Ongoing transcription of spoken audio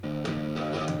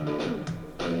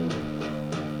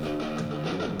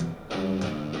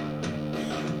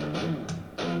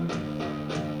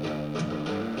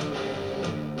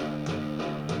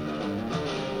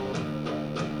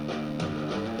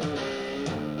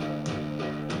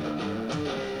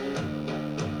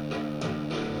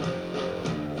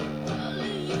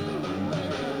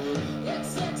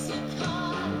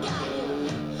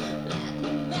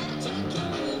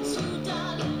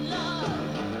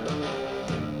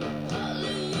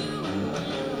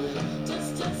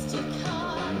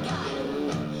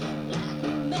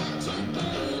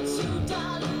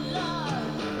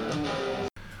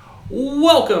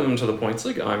Welcome to the Points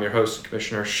League. I'm your host,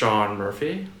 Commissioner Sean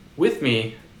Murphy. With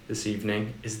me this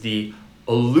evening is the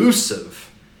elusive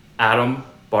Adam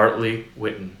Bartley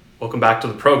Whitten. Welcome back to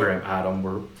the program, Adam.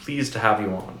 We're pleased to have you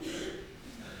on.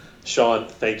 Sean,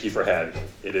 thank you for having me.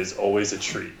 It is always a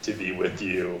treat to be with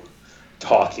you,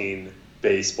 talking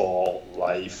baseball,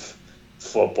 life,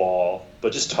 football,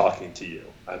 but just talking to you.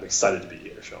 I'm excited to be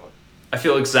here, Sean. I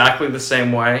feel exactly the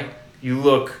same way. You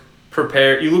look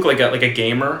prepared. You look like a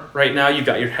gamer right now. You've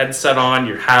got your headset on,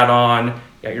 your hat on, you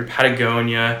got your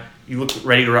Patagonia. You look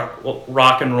ready to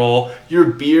rock and roll. Your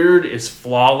beard is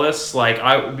flawless.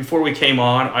 Before we came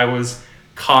on, I was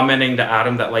commenting to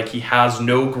Adam that he has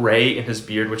no gray in his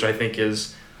beard, which I think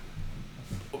is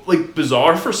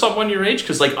bizarre for someone your age,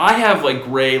 because I have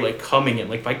gray coming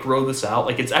in. If I grow this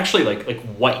out, it's actually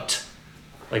white.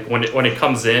 When it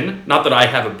comes in. Not that I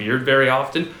have a beard very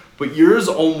often, but yours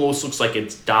almost looks like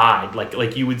it's dyed,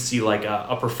 like you would see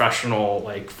a professional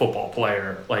football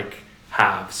player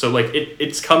have. So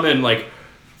it's come in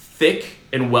thick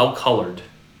and well colored.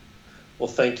 Well,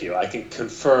 thank you. I can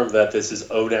confirm that this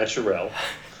is au naturel.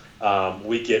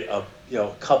 We get a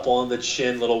couple on the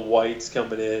chin, little whites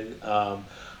coming in. I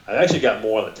actually got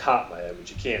more on the top of my head,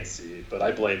 which you can't see, but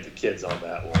I blame the kids on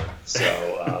that one.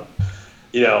 So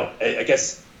I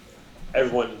guess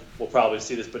everyone will probably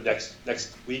see this, but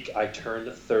next week I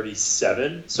turned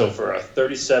 37. So for a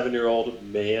 37-year-old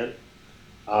man,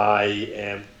 I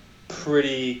am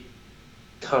pretty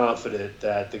confident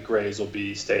that the grays will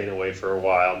be staying away for a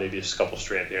while, maybe just a couple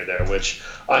strands here and there, which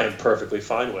I am perfectly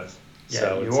fine with. Yeah,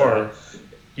 so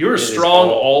you're strong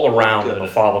all around in the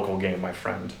follicle game, my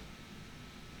friend.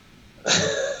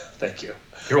 Thank you.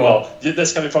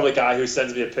 This coming from the guy who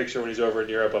sends me a picture when he's over in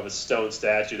Europe of a stone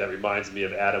statue that reminds me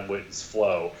of Adam Whitten's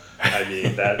flow. I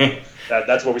mean,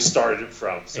 that's where we started it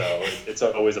from. So it's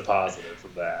always a positive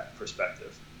from that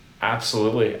perspective.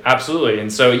 Absolutely.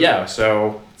 And so, let's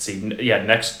see. Yeah,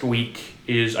 next week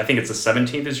is, I think it's the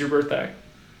 17th is your birthday.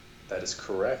 That is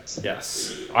correct.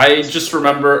 Yes. I just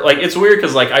remember, it's weird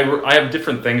because, I have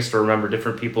different things to remember,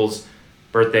 different people's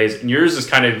birthdays. And yours is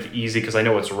kind of easy because I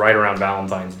know it's right around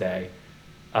Valentine's Day.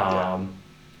 And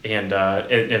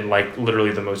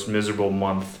literally the most miserable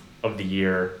month of the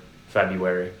year,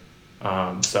 February.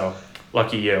 So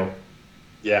lucky you.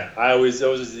 Yeah, I was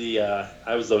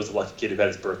the lucky kid who had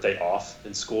his birthday off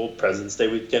in school. President's Day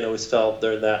weekend always fell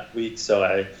during that week,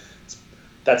 so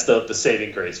that's the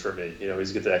saving grace for me. You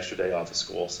always get the extra day off of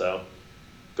school. So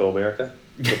go America,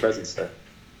 go President's Day.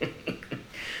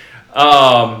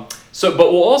 But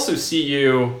we'll also see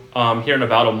you here in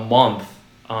about a month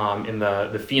in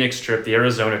the Phoenix trip, the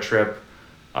Arizona trip.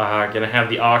 Gonna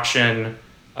have the auction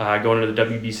going to the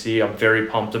WBC. I'm very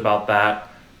pumped about that.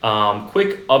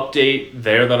 Quick update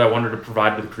there that I wanted to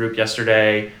provide with the group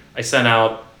yesterday. I sent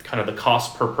out kind of the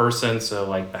cost per person, so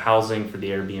the housing for the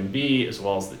Airbnb as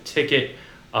well as the ticket.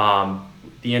 I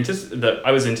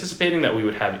was anticipating that we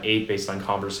would have 8 based on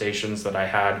conversations that I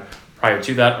had prior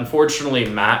to that. Unfortunately,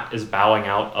 Matt is bowing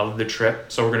out of the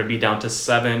trip, so we're going to be down to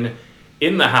 7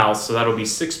 in the house. So that'll be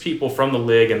 6 people from the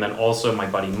league, and then also my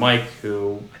buddy Mike,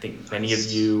 who I think many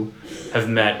of you have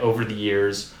met over the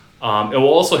years. It will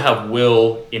also have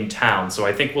Will in town, so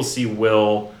I think we'll see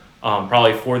Will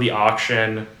probably for the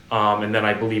auction, and then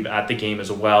I believe at the game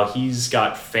as well. He's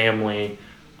got family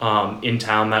in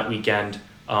town that weekend,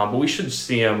 but we should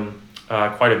see him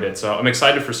quite a bit. So I'm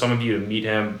excited for some of you to meet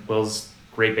him. Will's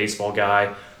a great baseball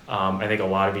guy. I think a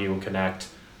lot of you will connect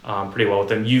pretty well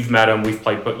with him. You've met him. You've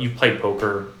played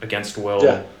poker against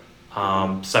Will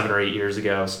 7 or 8 years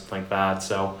ago, something like that.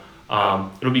 So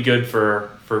it'll be good for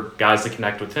guys to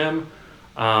connect with him.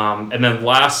 And then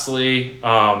lastly,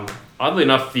 oddly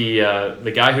enough,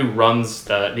 the guy who runs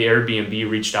the Airbnb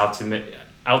reached out to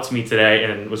me today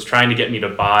and was trying to get me to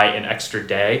buy an extra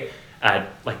day at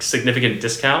significant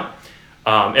discount.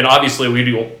 And obviously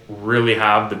we don't really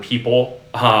have the people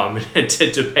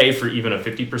to pay for even a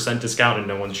 50% discount, and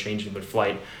no one's changing their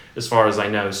flight as far as I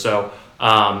know. So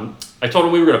I told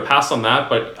him we were going to pass on that,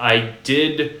 but I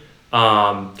did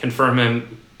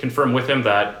confirm with him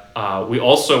that we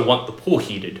also want the pool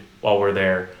heated while we're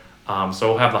there. So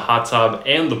we'll have the hot tub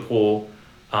and the pool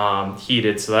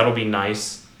heated, so that'll be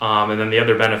nice. And then the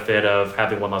other benefit of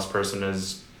having one less person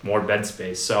is more bed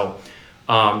space. So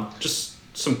just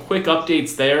some quick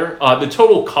updates there. The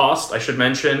total cost, I should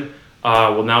mention,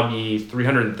 will now be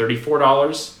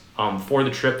 $334 for the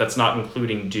trip. That's not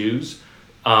including dues.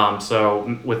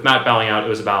 So with Matt bowing out, it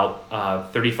was about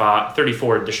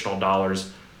 $34 additional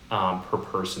dollars per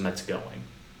person that's going.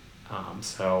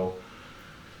 So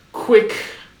quick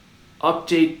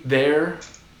update there.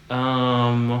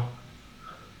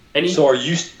 Any? So are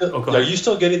Go are ahead. you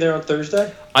still getting there on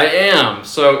Thursday? I am.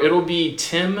 So it'll be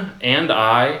Tim and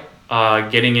I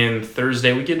getting in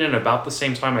Thursday. We get in about the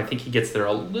same time. I think he gets there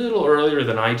a little earlier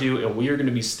than I do, and we are going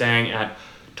to be staying at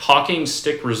Talking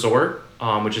Stick Resort,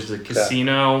 which is a Okay.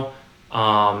 casino,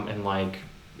 and like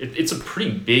it's a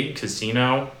pretty big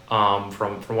casino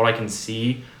from what I can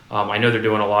see. I know they're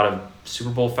doing a lot of Super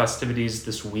Bowl festivities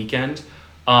this weekend.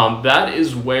 That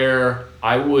is where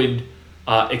I would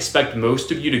expect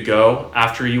most of you to go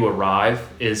after you arrive,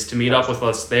 is to meet up with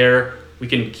us there. We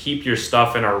can keep your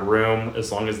stuff in our room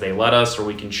as long as they let us, or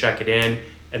we can check it in.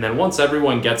 And then once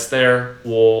everyone gets there,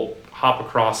 we'll hop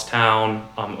across town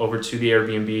over to the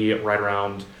Airbnb right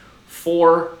around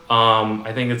 4.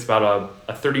 I think it's about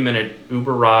a 30-minute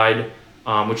Uber ride,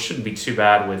 which shouldn't be too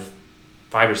bad with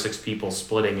 5 or 6 people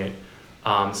splitting it.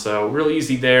 So real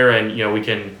easy there, and we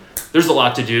can. There's a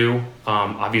lot to do.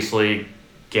 Obviously,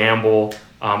 gamble.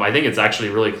 I think it's actually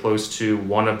really close to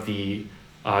one of the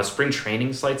spring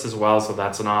training sites as well, so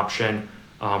that's an option.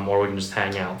 Or we can just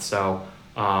hang out. So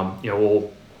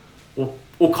we'll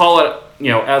call it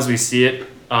as we see it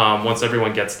once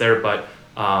everyone gets there. But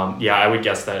I would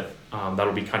guess that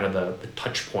that'll be kind of the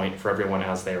touch point for everyone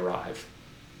as they arrive.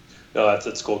 No,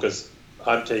 that's cool because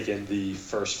I'm taking the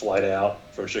first flight out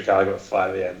from Chicago at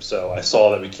 5 a.m. So I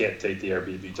saw that we can't take the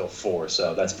Airbnb till 4,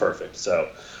 so that's perfect. So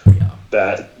Yeah.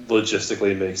 that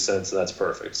logistically makes sense, and that's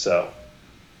perfect. So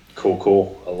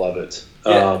cool. I love it.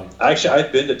 Yeah. Actually,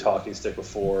 I've been to Talking Stick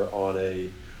before on a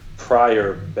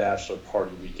prior bachelor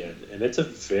party weekend, and it's a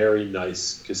very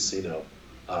nice casino.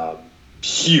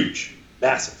 Huge,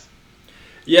 massive.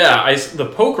 Yeah, the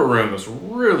poker room was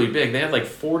really big. They had like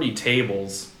 40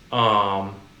 tables,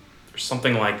 or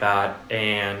something like that,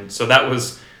 and so that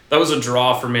was a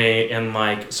draw for me. And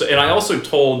and I also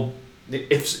told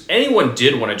if anyone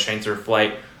did want to change their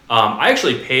flight, I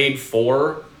actually paid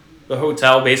for the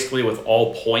hotel basically with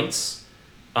all points.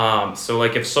 So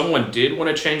like if someone did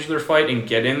want to change their flight and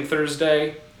get in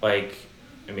Thursday, if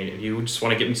you just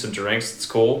want to get me some drinks, it's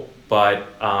cool. But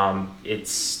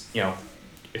it's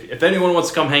if anyone wants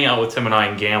to come hang out with Tim and I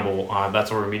and gamble,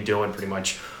 that's what we're gonna be doing pretty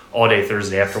much all day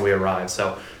Thursday after we arrive.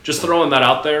 So just throwing that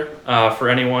out there for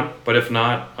anyone. But if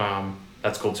not,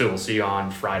 that's cool too. We'll see you on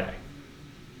Friday.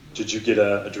 Did you get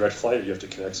a direct flight, or you have to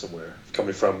connect somewhere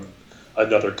coming from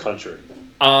another country?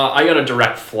 I got a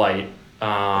direct flight.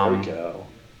 There we go.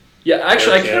 Yeah,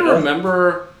 actually, I Air can't Canada?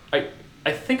 remember.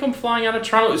 I think I'm flying out of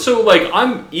Toronto. So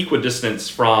I'm equidistant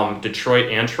from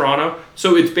Detroit and Toronto.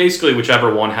 So it's basically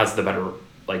whichever one has the better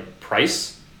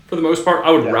price for the most part.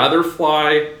 I would rather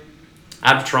fly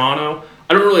out of Toronto.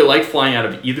 I don't really like flying out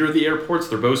of either of the airports.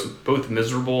 They're both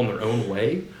miserable in their own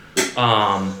way.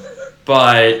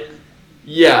 But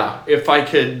yeah, if I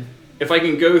can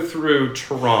go through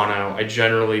Toronto, I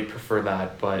generally prefer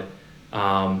that. But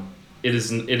it's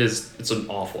an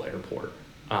awful airport.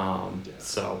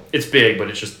 So it's big, but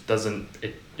it just doesn't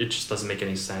make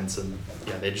any sense, and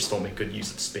they just don't make good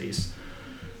use of space.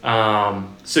 But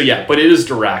it is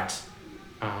direct.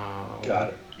 Got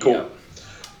it. Cool.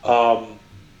 Yeah.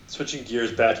 Switching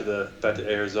gears back to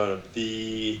Arizona,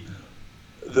 the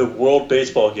World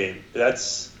Baseball game.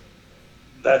 That's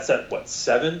at what,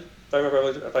 7? If I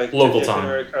remember, if I Local time.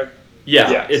 correct?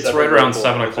 Yeah, it's right around local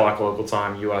 7 time. o'clock local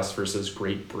time, U.S. versus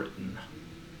Great Britain.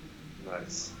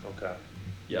 Nice. Okay.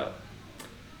 Yeah.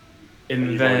 And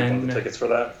And you've already bought then the tickets for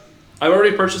that? I've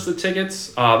already purchased the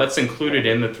tickets. That's included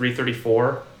in the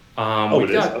 334.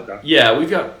 It is? Okay. Yeah, we've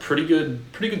got pretty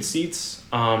good seats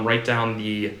right down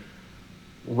the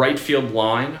right field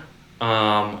line.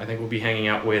 I think we'll be hanging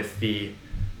out with the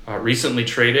recently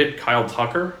traded Kyle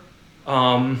Tucker.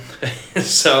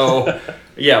 So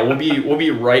yeah, we'll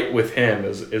be right with him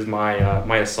is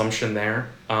my assumption there.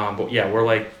 But yeah, we're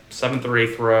like 7th or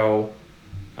 8th row.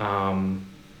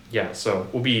 So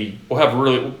we'll have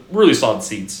really solid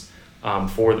seats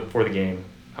for the game.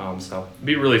 So it'll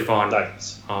be really fun.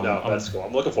 Nice. No, that's cool.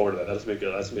 I'm looking forward to that. That's gonna be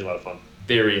good. That's gonna be a lot of fun.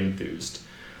 Very enthused.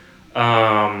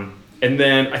 And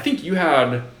then I think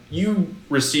you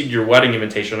received your wedding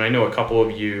invitation. I know a couple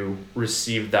of you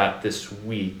received that this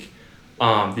week.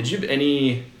 Did you have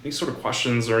any sort of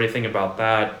questions or anything about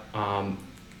that?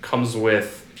 Comes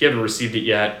with, if you haven't received it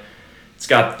yet, it's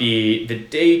got the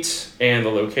date and the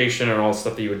location and all the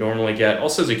stuff that you would normally get.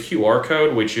 Also has a QR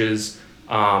code, which is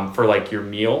for your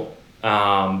meal.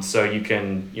 So you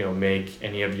can make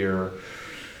any of your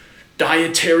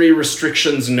dietary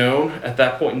restrictions known at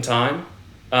that point in time.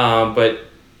 But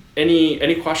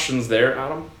any questions there,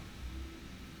 Adam?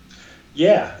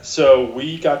 Yeah. So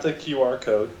we got the QR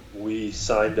code. We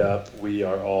signed up. We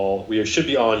should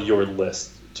be on your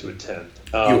list to attend.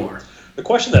 You are. The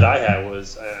question that I had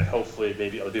was, and hopefully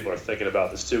maybe other people are thinking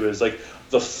about this too, is like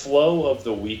the flow of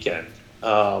the weekend.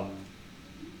 Um,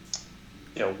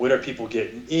 when are people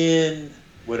getting in?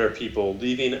 When are people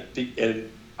leaving?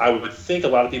 And I would think a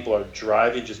lot of people are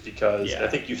driving just because, and I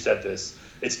think you said this,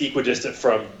 it's equidistant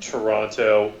from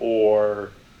Toronto or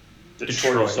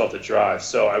Detroit. You still have to drive.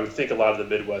 So I would think a lot of the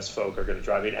Midwest folk are going to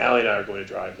drive. I mean, Allie and I are going to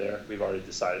drive there. We've already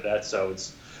decided that. So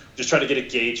it's just trying to get a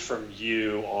gauge from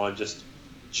you on just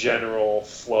general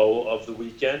flow of the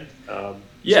weekend. So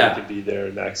we can be there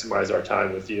and maximize our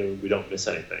time with you. We don't miss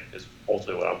anything is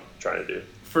ultimately what I'm trying to do.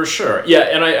 For sure. Yeah,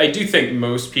 and I do think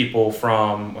most people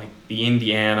from like the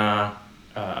Indiana,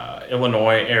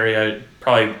 Illinois area,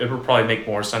 it would probably make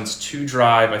more sense to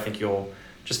drive. I think you'll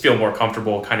just feel more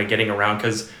comfortable kind of getting around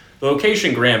because the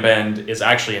location Grand Bend is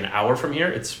actually an hour from here.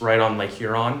 It's right on Lake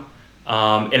Huron.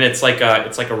 And it's like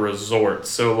a resort.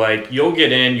 So like you'll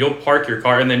get in, you'll park your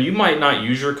car, and then you might not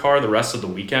use your car the rest of the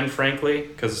weekend, frankly,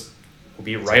 because we'll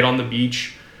be right on the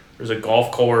beach. There's a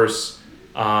golf course.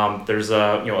 There's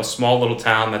a small little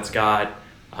town that's got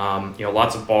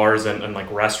lots of bars and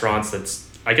like restaurants that's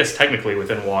I guess technically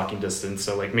within walking distance.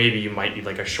 So like maybe you might need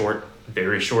like a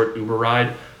very short Uber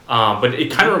ride. But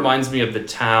it kind of reminds me of the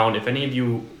town. If any of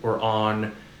you were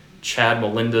on Chad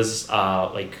Melinda's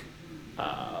end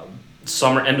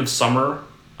of summer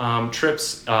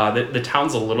trips, the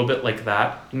town's a little bit like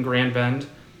that in Grand Bend.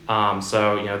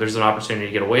 So there's an opportunity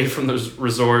to get away from the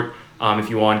resort.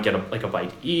 If you want, get a bite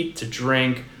to eat, to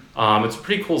drink. It's a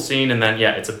pretty cool scene, and then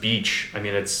it's a beach. I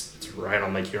mean, it's right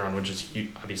on Lake Huron, which is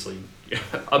obviously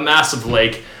a massive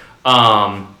lake.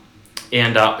 Our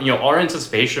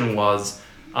anticipation was,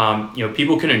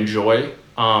 people can enjoy,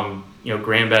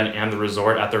 Grand Bend and the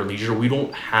resort at their leisure. We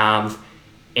don't have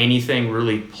anything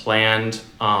really planned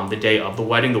the day of the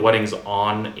wedding. The wedding's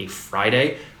on a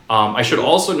Friday. I should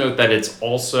also note that it's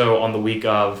also on the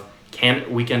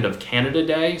weekend of Canada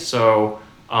Day, so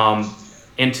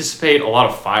anticipate a lot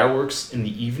of fireworks in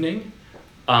the evening.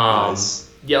 Nice.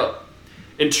 Yeah.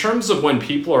 In terms of when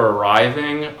people are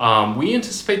arriving, we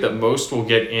anticipate that most will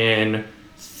get in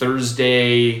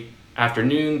Thursday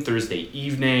afternoon, Thursday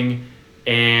evening,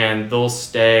 and they'll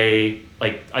stay,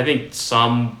 I think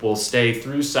some will stay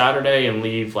through Saturday and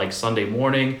leave Sunday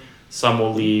morning. Some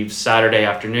will leave Saturday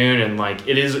afternoon, and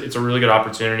it's a really good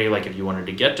opportunity. If you wanted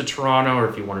to get to Toronto, or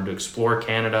if you wanted to explore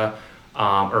Canada,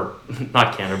 or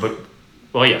not Canada,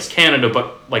 but yes, Canada,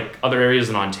 but other areas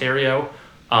in Ontario,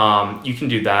 you can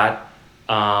do that.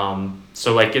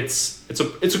 So it's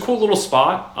a cool little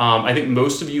spot. I think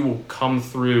most of you will come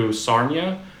through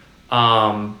Sarnia,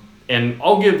 and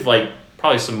I'll give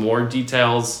probably some more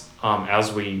details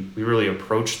as we really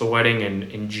approach the wedding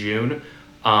in June.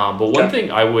 But one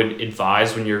thing I would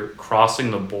advise when you're crossing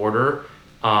the border,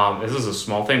 this is a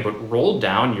small thing, but roll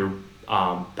down your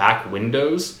back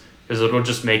windows, because it'll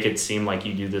just make it seem like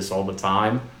you do this all the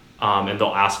time, and they'll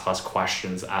ask less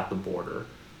questions at the border.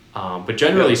 But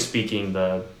generally speaking,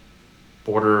 the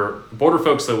border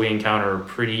folks that we encounter are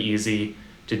pretty easy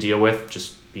to deal with.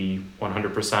 Just be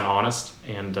 100% honest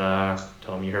and tell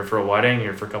them you're here for a wedding,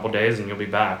 you're here for a couple days, and you'll be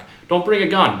back. Don't bring a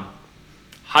gun.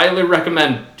 Highly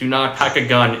recommend do not pack a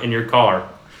gun in your car.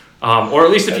 Or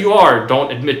at least if you are,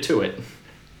 don't admit to it.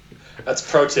 That's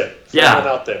pro tip. For everyone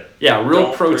out there. Yeah,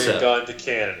 real pro tip. Don't bring a gun to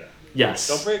Canada. Yes.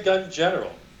 Don't bring a gun in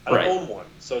general. I don't own one,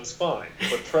 so it's fine.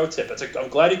 But pro tip. I'm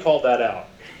glad you called that out,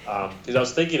 because I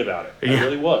was thinking about it. I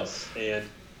really was. And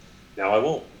now I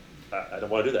won't. I don't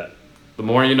want to do that. The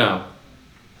more you know.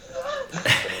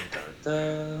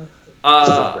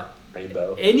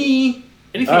 Rainbow.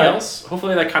 Anything else?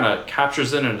 Hopefully that kind of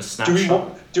captures it in a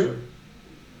snapshot. Do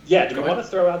we want to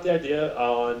throw out the idea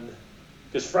on,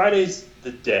 because Friday's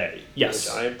the day, which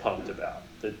I am pumped about.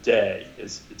 The day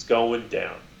it's going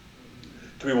down.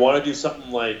 Do we want to do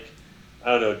something I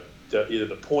don't know, either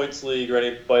the points league or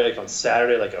anybody on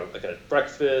Saturday, like a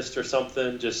breakfast or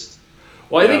something? Just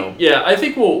I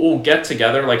think we'll get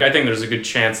together. I think there's a good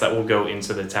chance that we'll go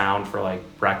into the town for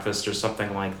breakfast or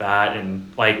something like that,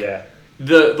 and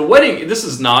The wedding, this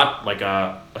is not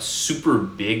a super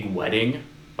big wedding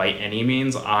by any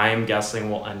means. I'm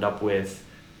guessing we'll end up with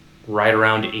right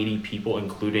around 80 people,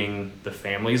 including the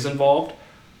families involved.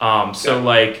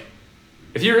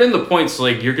 If you're in the points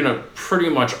league, you're going to pretty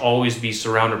much always be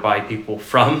surrounded by people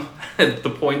from the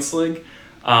points league.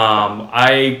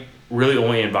 I really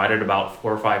only invited about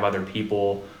 4 or 5 other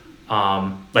people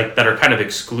that are kind of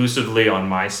exclusively on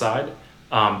my side.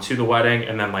 To the wedding,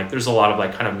 and then there's a lot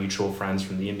of kind of mutual friends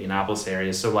from the Indianapolis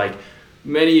area. So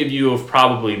many of you have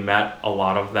probably met a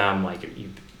lot of them.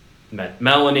 You've met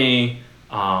Melanie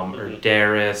or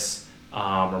Darius.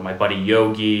 or my buddy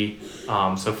Yogi.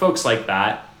 So folks like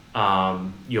that,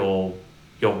 you'll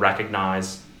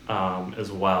recognize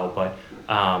as well. But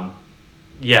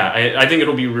yeah, I think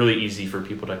it'll be really easy for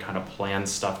people to kind of plan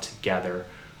stuff together.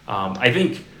 I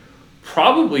think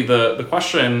probably the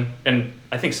question, and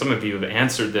I think some of you have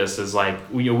answered this, is like,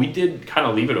 we did kind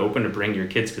of leave it open to bring your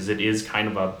kids because it is kind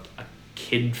of a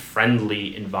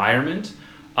kid-friendly environment.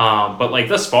 But like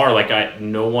thus far, like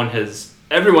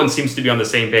everyone seems to be on the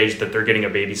same page that they're getting a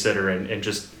babysitter and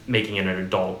just making it an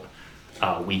adult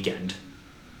weekend.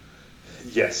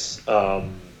 Yes.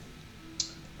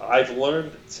 I've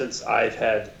learned since I've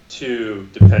had 2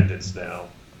 dependents now,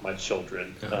 my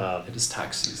children. It is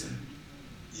tax season.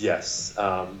 Yes.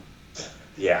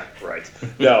 Yeah, right.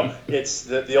 No, it's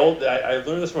the old. I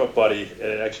learned this from a buddy, and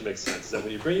it actually makes sense. That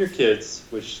when you bring your kids,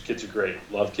 which kids are great,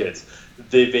 love kids,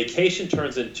 the vacation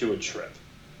turns into a trip.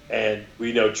 And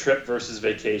we know trip versus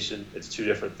vacation, it's 2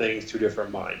 different things, 2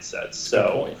 different mindsets.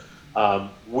 So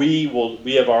we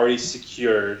have already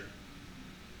secured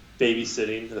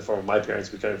babysitting in the form of my parents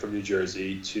coming from New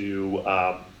Jersey to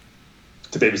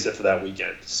babysit for that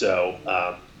weekend. So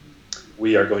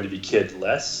we are going to be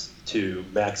kid-less to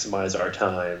maximize our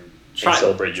time and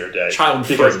celebrate your day.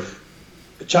 Child-free.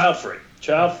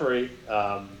 Child-free,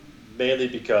 mainly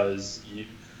because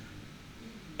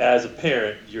as a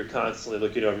parent, you're constantly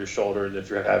looking over your shoulder, and if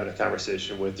you're having a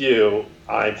conversation with you,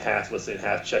 I'm half listening,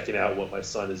 half checking out what my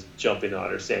son is jumping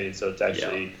on or saying, so it's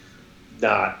actually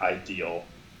not ideal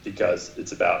because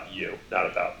it's about you, not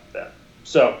about them.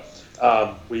 So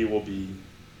we will be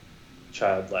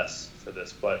childless for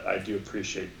this, but I do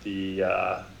appreciate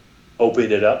the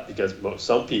opening it up because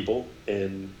some people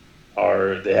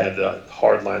they have the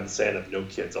hard line in the sand of no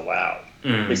kids allowed.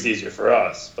 It makes it easier for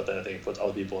us, but then I think it puts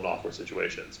other people in awkward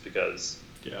situations because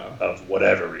of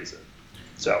whatever reason.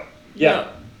 So no,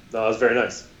 it was very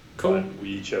nice. Cool. But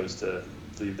we chose to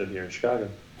leave them here in Chicago,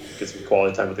 get some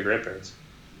quality time with the grandparents.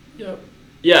 Yep.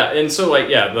 Yeah, and so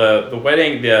the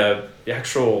wedding, the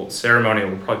actual ceremony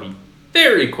will probably be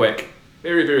very quick,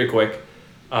 very, very quick.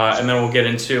 And then we'll get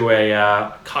into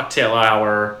a cocktail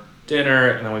hour, dinner,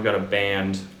 and then we've got a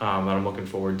band that I'm looking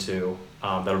forward to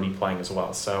that'll be playing as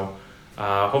well. So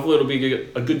hopefully it'll be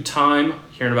a good time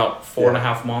here in about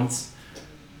 4.5 months.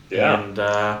 Yeah. And,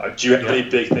 do you have any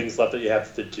big things left that you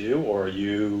have to do, or are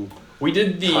you we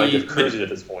did kind of cruising at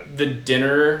this point? The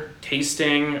dinner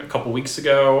tasting a couple weeks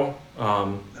ago.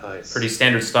 Nice. Pretty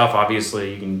standard stuff.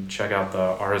 Obviously, you can check out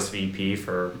the RSVP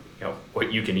for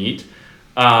what you can eat.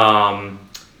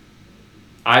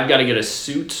 I've got to get a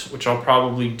suit, which I'll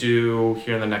probably do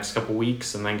here in the next couple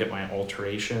weeks, and then get my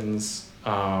alterations,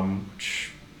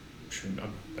 which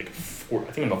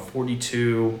I think I'm a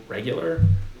 42 regular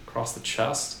across the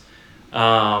chest.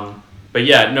 But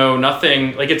yeah, no,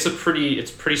 nothing. Like it's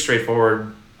pretty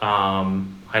straightforward.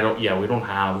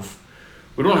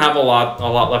 We don't have a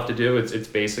lot left to do. It's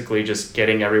basically just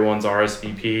getting everyone's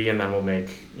RSVP, and then we'll make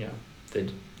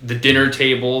the dinner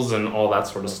tables and all that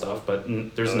sort of stuff. But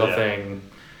there's nothing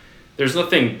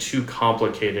too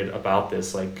complicated about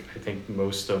this. Like I think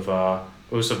most of our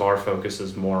focus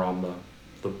is more on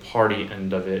the party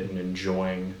end of it and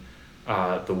enjoying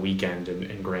the weekend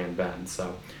in Grand Bend.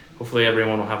 So hopefully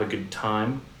everyone will have a good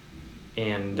time.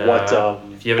 And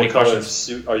if you have any questions, what color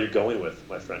suit are you going with,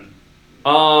 my friend?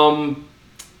 I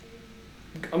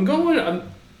kind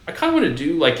of want to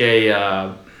do like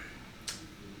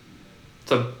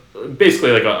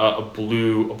basically like a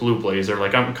blue blazer.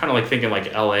 Like I'm kind of like thinking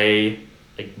like LA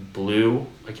like blue,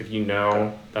 like if you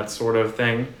know that sort of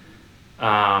thing.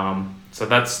 So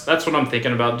that's what I'm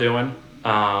thinking about doing.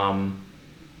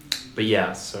 But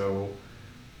yeah, so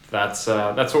that's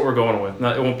what we're going with.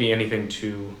 It won't be anything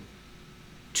too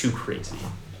crazy.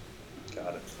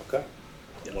 Got it. Okay.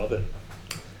 Love it.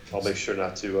 I'll make sure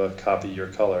not to copy your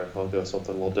color. I'll go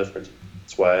something a little different.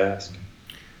 That's why I ask.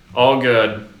 All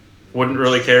good. Wouldn't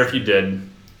really care if you did.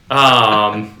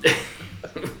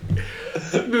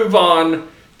 Move on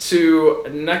to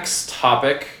next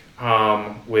topic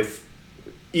with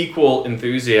equal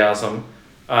enthusiasm.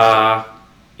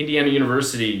 Indiana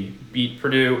University beat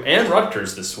Purdue and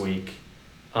Rutgers this week.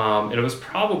 And it was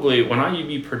probably, when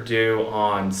IUBB Purdue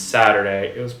on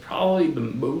Saturday, it was probably the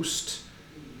most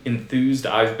enthused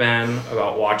I've been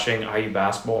about watching IU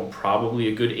basketball in probably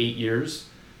a good 8 years.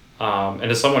 And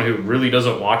as someone who really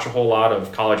doesn't watch a whole lot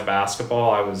of college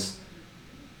basketball, I was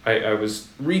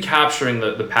recapturing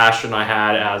the passion I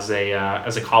had as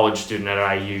a college student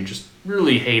at IU, just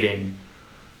really hating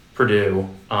Purdue.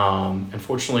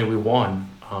 Unfortunately, we won.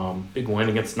 Big win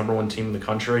against the number 1 team in the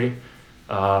country.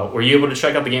 Were you able to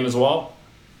check out the game as well?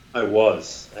 I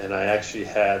was, and I actually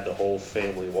had the whole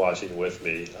family watching with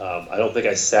me. I don't think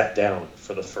I sat down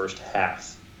for the first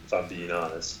half, if I'm being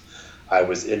honest. I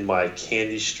was in my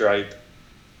candy stripe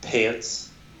pants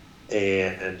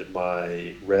and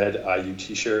my red IU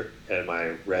T-shirt and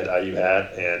my red IU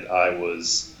hat, and I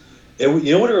was. You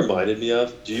know what it reminded me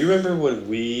of? Do you remember when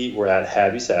we were at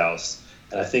Habby's house,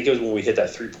 and I think it was when we hit that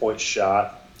 3-point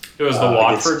shot It was the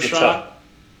against Watford shot.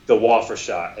 the Wofford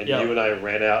shot, and Yeah. you and I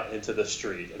ran out into the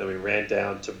street, and then we ran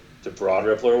down to Broad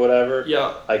Ripple or whatever.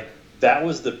 Yeah. Like that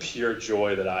was the pure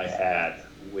joy that I had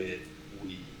when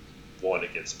we won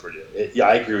against Purdue. Yeah,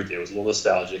 I agree with you. It was a little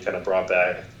nostalgic, kind of brought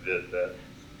back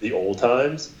the old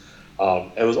times.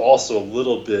 It was also a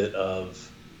little bit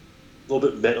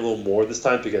meant a little more this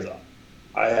time because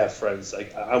I have friends.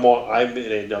 Like I'm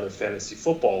in another fantasy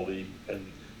football league, and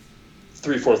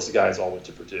 3/4 of the guys all went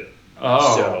to Purdue.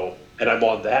 Oh. So, and I'm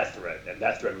on that thread, and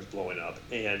that thread was blowing up.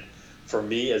 And for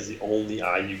me, as the only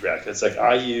IU grad, it's like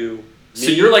IU. So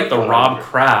you're like the Rob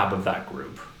Crab of that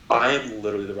group. I am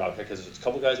literally the Rob Crab because there's a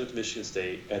couple guys went to Michigan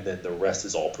State, and then the rest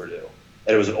is all Purdue.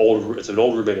 And it's an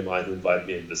old roommate of mine who invited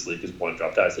me into this league because one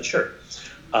dropped out. I said sure.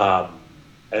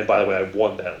 And by the way, I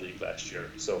won that league last year.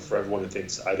 So for everyone who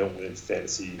thinks I don't win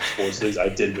fantasy sports leagues, I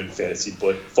did win fantasy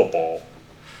football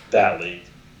that league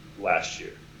last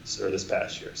year or this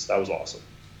past year. So that was awesome.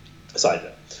 Aside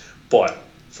that, but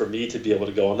for me to be able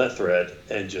to go on that thread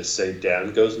and just say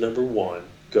down goes number one,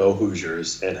 go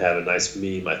Hoosiers, and have a nice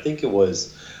meme. I think it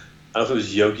was, I don't know if it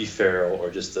was Yogi Ferrell or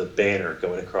just a banner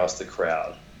going across the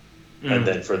crowd. And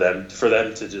then for them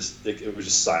to just, it was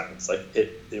just silence. Like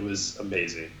it was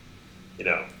amazing. You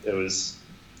know, it was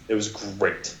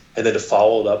great. And then to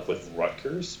follow it up with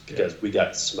Rutgers because we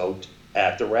got smoked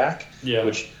at the RAC,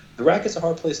 which the RAC is a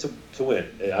hard place to win.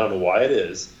 I don't know why it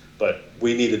is, but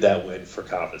we needed that win for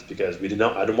confidence because I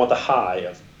didn't want the high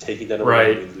of taking that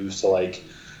away and we lose to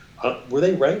were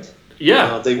they ranked?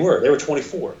 Yeah. They were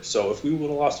 24. So if we would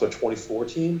have lost to a 24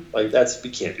 team, we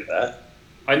can't do that.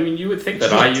 I mean, you would think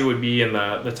that IU would be in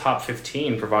the top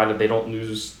 15 provided they don't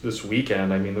lose this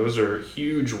weekend. I mean, those are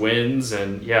huge wins,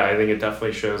 and I think it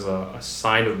definitely shows a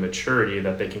sign of maturity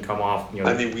that they can come off.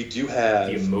 I mean, we do have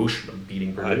the emotion of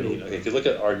beating Purdue. I mean, if you look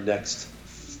at our next,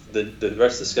 the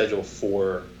rest of the schedule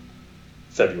for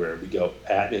February, we go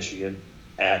at Michigan,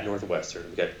 at Northwestern,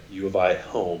 we got U of I at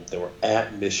home, then we're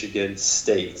at Michigan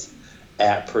State,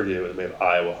 at Purdue, and we have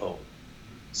Iowa home.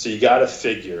 So you got to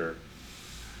figure.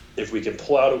 If we can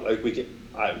pull out,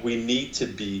 we need to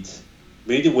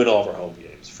win all of our home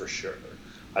games for sure.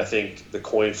 I think the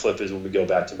coin flip is when we go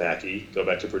back to Mackey, go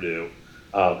back to Purdue,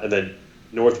 and then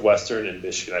Northwestern and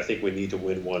Michigan. I think we need to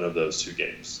win one of those two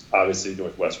games. Obviously,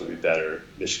 Northwestern would be better.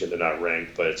 Michigan, they're not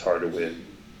ranked, but it's hard to win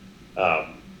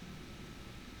on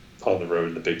the road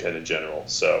in the Big Ten in general.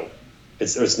 So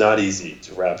it's not easy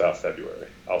to wrap out February.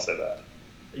 I'll say that.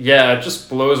 Yeah, it just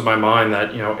blows my mind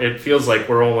that, it feels like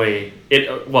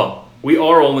we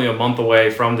are only a month away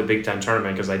from the Big Ten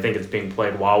tournament because I think it's being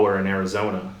played while we're in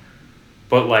Arizona.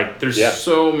 But, there's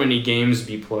so many games to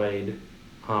be played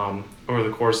over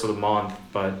the course of the month.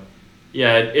 But,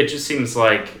 it just seems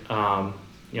like,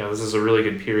 this is a really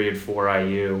good period for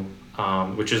IU,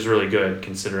 which is really good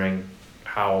considering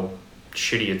how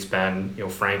shitty it's been,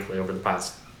 frankly, over the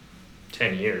past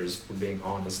 10 years, if we're being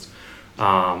honest.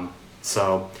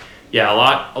 So, a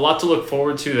lot to look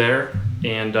forward to there,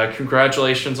 and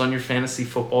congratulations on your fantasy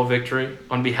football victory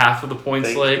on behalf of the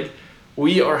Points League.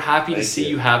 We are happy to see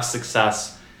you have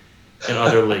success in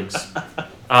other leagues.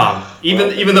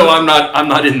 Even though I'm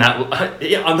not in that.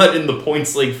 I'm not in the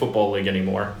Points League football league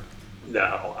anymore.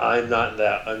 No, I'm not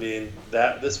that. I mean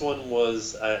this one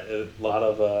was a lot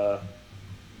of.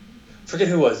 Forget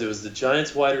who it was. It was the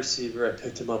Giants wide receiver. I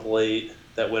picked him up late.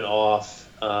 That went off.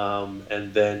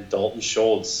 And then Dalton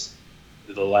Schultz,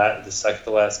 the second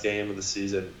to last game of the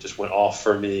season, just went off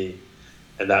for me,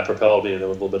 and that propelled me into a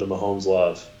little bit of Mahomes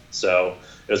love. So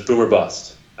it was boom or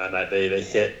bust, and they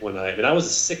hit I was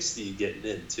a 6th seed getting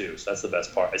in too, so that's the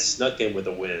best part. I snuck in with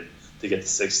a win to get the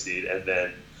 6th seed, and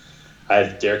then I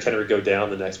had Derrick Henry go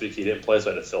down the next week. He didn't play, so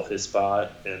I had to fill his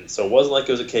spot, and so it wasn't like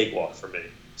it was a cakewalk for me.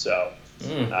 So.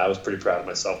 I was pretty proud of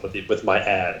myself with my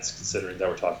ads, considering that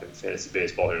we're talking fantasy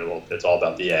baseball here a little bit. It's all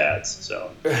about the ads. So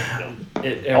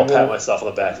I'll pat myself on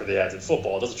the back for the ads in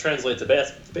football. It doesn't translate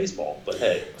to baseball, but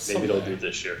hey, maybe it'll do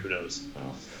this year. Who knows?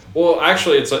 Well,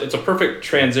 actually, it's a perfect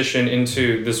transition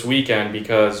into this weekend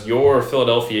because your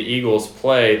Philadelphia Eagles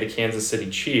play the Kansas City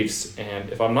Chiefs,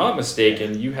 and if I'm not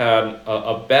mistaken, you had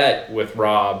a bet with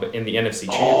Rob in the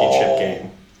NFC Championship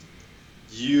game.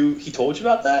 He told you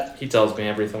about that? He tells me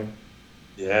everything.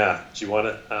 Yeah. Do you want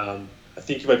to? I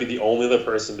think you might be the only other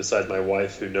person besides my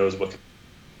wife who knows what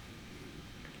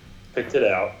picked it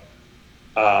out,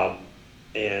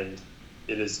 and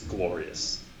it is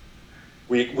glorious.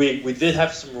 We did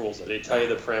have some rules. Did they tell you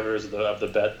the parameters of the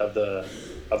bet of the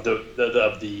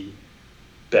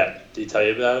bet? Did he tell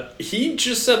you about it? He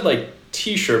just said like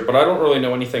T-shirt, but I don't really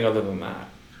know anything other than that.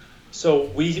 So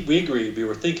we agreed. We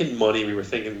were thinking money. We were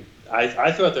thinking.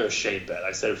 I threw out there a Shane bet.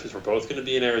 I said, if we're both going to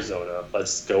be in Arizona,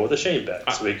 let's go with a Shane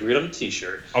bet. So we agreed on a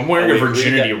T-shirt. I'm wearing a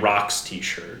Virginity Rocks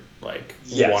T-shirt, like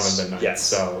yes, one of the nights. Yes.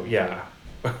 So yeah.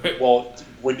 Well,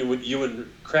 when you and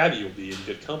Krabby will be in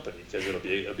good company because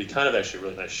it'll be kind of actually a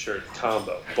really nice shirt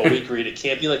combo. But we agreed it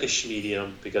can't be like a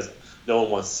medium because no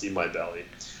one wants to see my belly.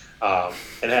 And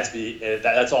it has to be, and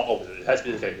that's all open. It has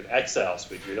to be like an XL, so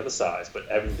we agreed on the size, but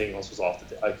everything else was off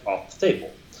the table.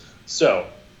 So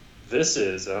this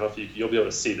is, I don't know if you'll be able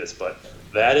to see this, but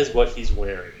that is what he's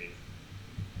wearing.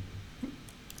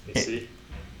 You see?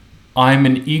 I'm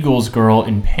an Eagles girl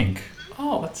in pink.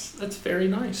 Oh, that's very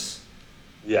nice.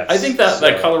 Yes. I think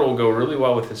that color will go really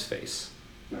well with his face.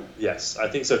 Yes, I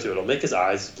think so too. It'll make his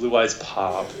blue eyes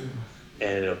pop,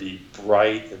 and it'll be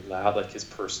bright and loud like his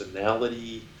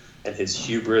personality and his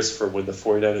hubris for when the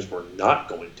 49ers were not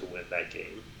going to win that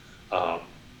game.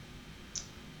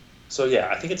 So yeah,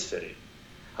 I think it's fitting.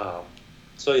 I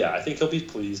think he'll be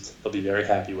pleased. He'll be very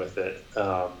happy with it.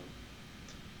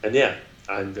 And yeah,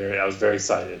 I was very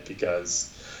excited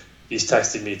because he's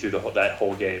texting me through that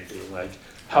whole game, being like,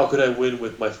 "How could I win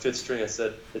with my fifth string?" I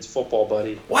said, "It's football,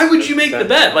 buddy." Why would you make the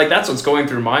bet? Like, that's what's going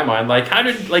through my mind. Like,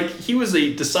 he was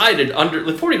the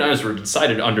 49ers were a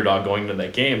decided underdog going into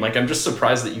that game. Like, I'm just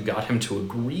surprised that you got him to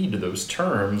agree to those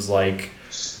terms. Like,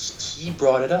 he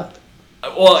brought it up.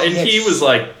 Well, and he was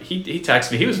like, he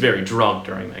texted me. He was very drunk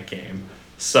during that game.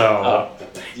 So,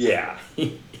 yeah,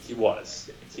 he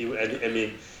was. He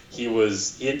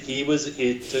was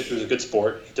a good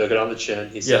sport. He took it on the chin.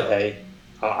 He said, "Hey,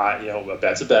 a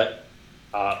bet's a bet.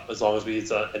 As long as it's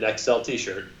an XL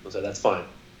T-shirt," I said, "That's fine.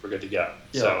 We're good to go."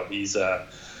 Yeah. So he's. I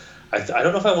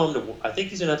don't know if I want him to. I think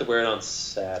he's gonna have to wear it on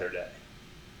Saturday.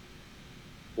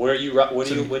 When's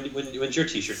your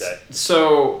T-shirt day?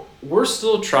 So we're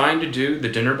still trying to do the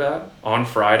dinner bet on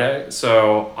Friday.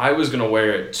 So I was gonna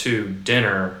wear it to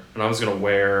dinner, and I'm gonna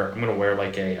wear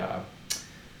like a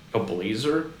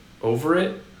blazer over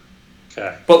it.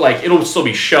 Okay. But like it'll still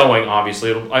be showing.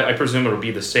 Obviously, I presume it'll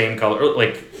be the same color.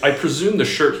 Like I presume the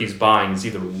shirt he's buying is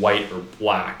either white or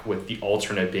black, with the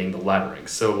alternate being the lettering.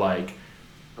 So like,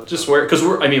 just wear, because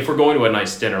if we're going to a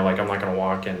nice dinner, like I'm not gonna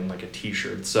walk in like a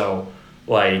T-shirt. So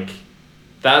like,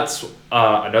 that's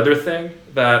another thing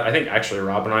that I think actually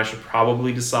Rob and I should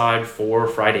probably decide for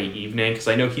Friday evening, because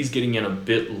I know he's getting in a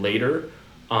bit later,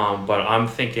 but I'm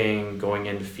thinking going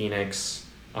into Phoenix,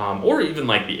 or even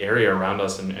like the area around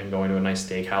us and going to a nice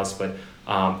steakhouse. But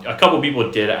a couple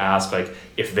people did ask like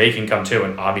if they can come too,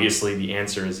 and obviously the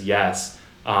answer is yes.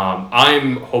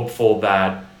 I'm hopeful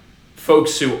that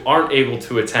folks who aren't able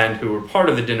to attend, who were part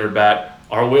of the dinner bet,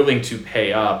 are willing to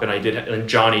pay up, and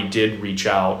Johnny did reach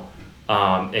out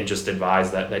and just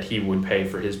advise that he would pay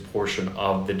for his portion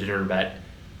of the dinner bet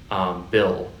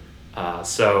bill.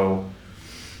 So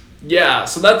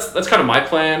that's kind of my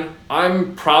plan.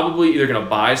 I'm probably either gonna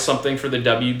buy something for the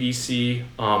WBC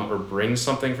or bring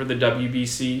something for the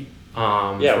WBC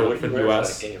for the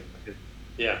US.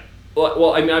 Yeah.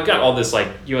 Well, I've got all this like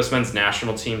U.S. men's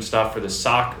national team stuff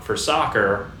for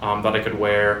soccer that I could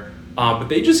wear. But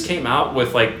they just came out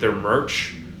with like their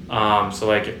merch. So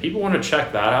like if people want to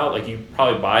check that out, like you can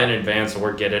probably buy it in advance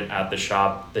or get it at the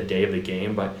shop the day of the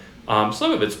game. But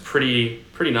some of it's pretty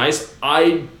nice.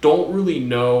 I don't really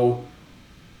know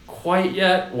quite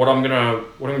yet what I'm gonna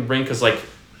bring, because like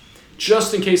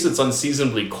just in case it's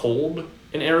unseasonably cold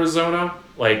in Arizona,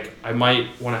 like I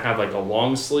might want to have like a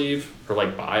long sleeve or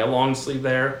like buy a long sleeve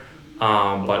there.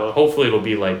 But hopefully it'll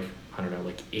be like, I don't know,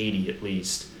 like 80 at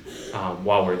least.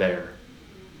 While we're there.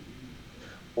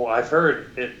 Well, I've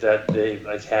heard that they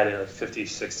like had it like 50s,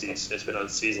 60s. It's been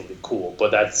unseasonably cool, but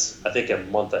that's, I think, a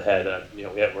month ahead.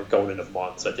 We're going into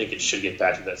months. I think it should get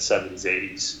back to that 70s,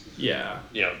 80s. Yeah.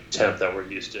 Temp that we're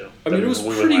used to. I mean, it was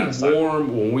pretty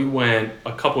warm when we went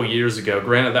a couple years ago.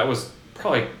 Granted, that was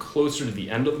probably closer to the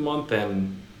end of the month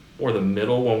or the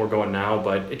middle when we're going now,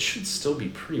 but it should still be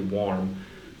pretty warm.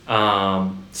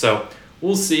 So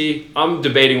we'll see. I'm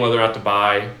debating whether or not to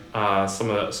buy some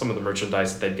of the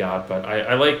merchandise that they've got, but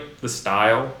I like the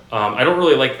style. I don't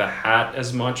really like the hat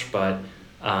as much, but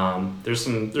there's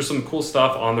some cool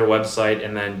stuff on their website,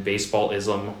 and then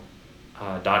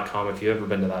baseballism.com. If you've ever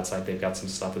been to that site, they've got some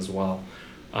stuff as well.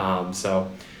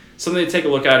 So something to take a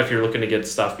look at if you're looking to get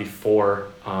stuff before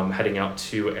heading out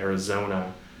to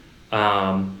Arizona.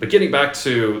 But getting back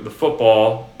to the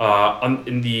football,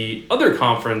 in the other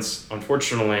conference,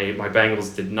 unfortunately, my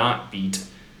Bengals did not beat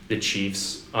the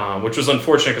Chiefs, which was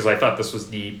unfortunate because I thought this was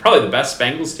probably the best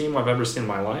Bengals team I've ever seen in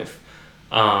my life.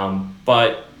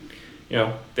 But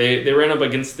they ran up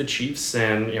against the Chiefs,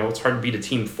 and it's hard to beat a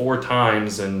team 4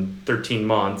 times in 13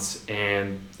 months,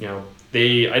 and I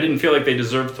didn't feel like they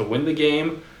deserved to win the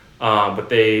game, but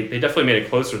they definitely made it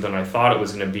closer than I thought it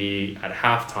was going to be at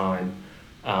halftime.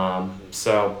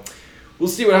 So we'll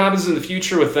see what happens in the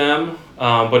future with them,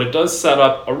 but it does set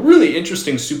up a really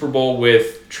interesting Super Bowl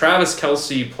with Travis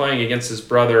Kelce playing against his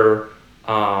brother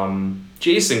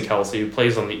Jason Kelce, who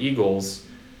plays on the Eagles.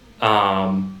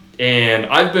 And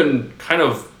I've been kind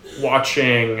of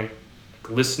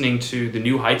listening to the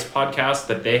New Heights podcast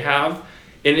that they have,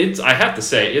 and I have to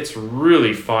say, it's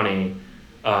really funny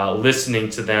listening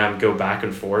to them go back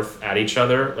and forth at each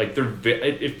other. Like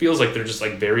it feels like they're just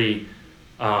like very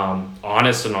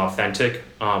honest and authentic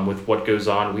with what goes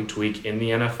on week to week in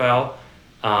the NFL.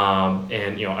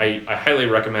 And I highly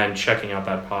recommend checking out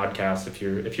that podcast if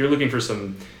you're looking for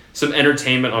some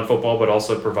entertainment on football, but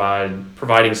also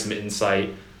providing some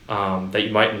insight that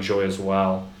you might enjoy as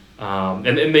well.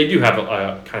 And they do have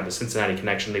a kind of a Cincinnati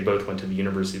connection. They both went to the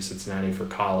University of Cincinnati for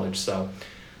college, so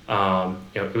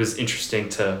it was interesting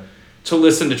to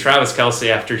listen to Travis Kelce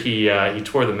after he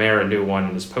tore the mayor a new one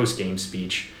in his post game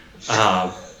speech.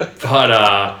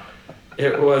 But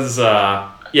it was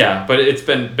but it's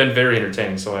been very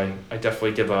entertaining. So I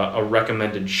definitely give a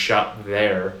recommended shot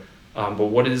there. But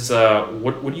what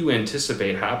do you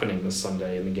anticipate happening this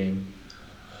Sunday in the game?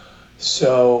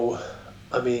 So,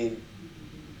 I mean,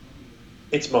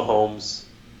 it's Mahomes,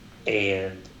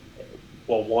 and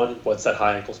what's that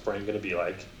high ankle sprain going to be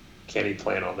like? Can he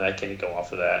plan on that? Can he go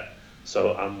off of that?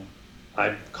 So I'm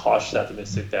cautiously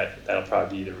optimistic that'll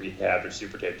probably be either rehabbed or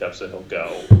super taped up, so he'll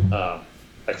go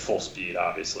like full speed,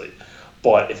 obviously.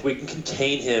 But if we can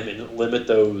contain him and limit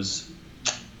those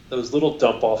little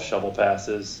dump off shovel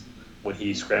passes when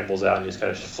he scrambles out and just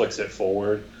kind of flicks it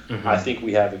forward, mm-hmm. I think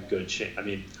we have a good chance. I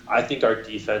mean, I think our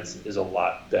defense is a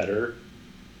lot better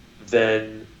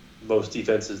than most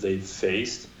defenses they've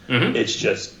faced. Mm-hmm.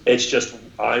 It's just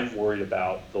I'm worried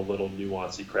about the little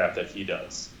nuancy crap that he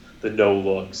does. The no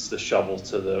looks, the shovel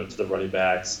to the running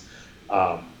backs.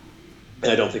 And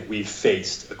I don't think we've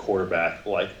faced a quarterback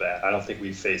like that. I don't think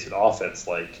we've faced an offense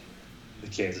like the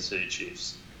Kansas City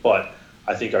Chiefs. But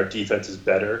I think our defense is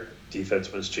better.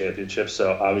 Defense wins championships.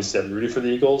 So obviously I'm rooting for the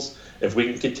Eagles. If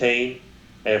we can contain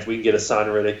and if we can get a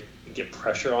Riddick and get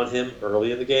pressure on him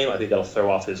early in the game, I think that'll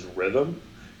throw off his rhythm.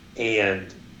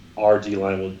 And our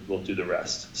D-line will do the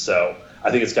rest. So I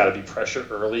think it's got to be pressure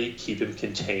early, keep him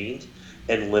contained,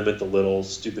 and limit the little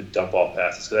stupid dump-off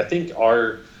passes. Because I think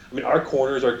our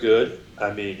corners are good.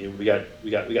 I mean, we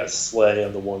got Slay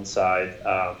on the one side,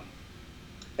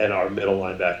 and our middle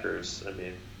linebackers. I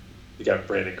mean, we got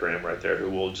Brandon Graham right there, who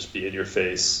will just be in your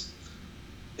face,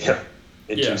 in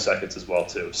 2 seconds as well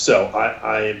too. So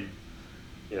I'm,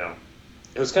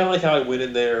 it was kind of like how I went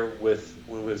in there when it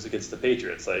was against the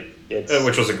Patriots,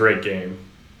 which was a great game.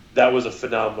 That was a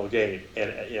phenomenal game,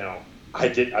 and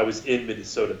I was in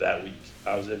Minnesota that week.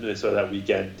 I was in Minnesota that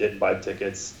weekend. Didn't buy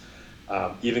tickets.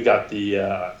 Even got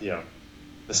the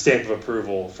stamp of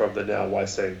approval from the now wife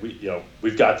saying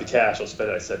we've got the cash. I'll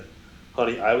spend it. I said,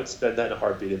 honey, I would spend that in a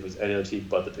heartbeat if it was any other team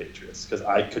but the Patriots, because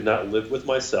I could not live with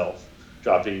myself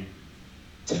dropping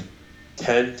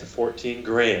 10 to 14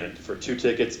 grand for 2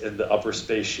 tickets in the upper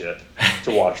spaceship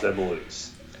to watch them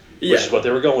lose, which is what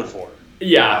they were going for.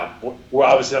 Yeah, we're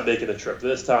obviously not making the trip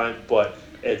this time, but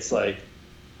it's like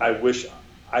I wish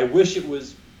it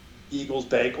was Eagles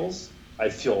Bengals. I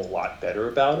feel a lot better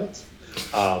about it.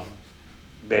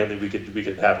 Mainly, we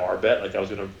could have our bet. Like I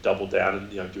was going to double down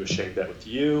and do a shame bet with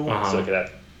you, so I could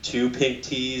have 2 pink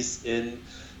tees in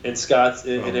Scotts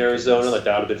in Arizona. Goodness. Like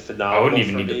that would have been phenomenal. I wouldn't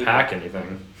even need to pack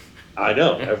anything. I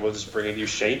know everyone's just bringing you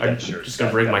shame bet shirts. I'm just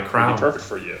gonna bring my crown. Would be perfect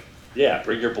for you. Yeah,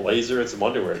 bring your blazer and some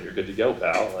underwear. You're good to go,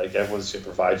 pal. Like everyone's gonna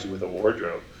provide you with a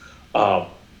wardrobe.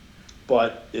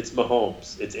 But it's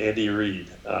Mahomes. It's Andy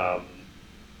Reid.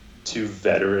 2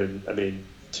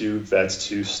 vets,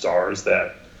 2 stars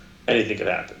that anything can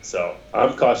happen. So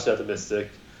I'm cautiously optimistic.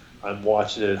 I'm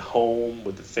watching it at home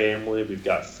with the family. We've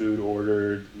got food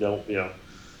ordered. We're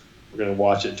gonna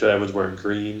watch it until everyone's wearing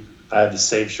green. I have the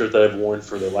same shirt that I've worn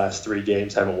for the last 3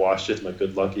 games. Haven't washed it. It's my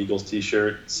Good Luck Eagles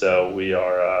T-shirt. So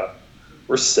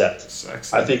we're set.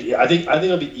 Sexy. I think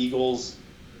it'll be Eagles.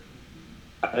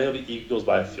 I think it'll be Eagles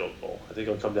by a field goal. I think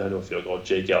it'll come down to a field goal.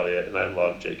 Jake Elliott, and I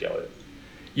love Jake Elliott.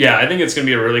 Yeah, I think it's going to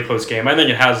be a really close game. I think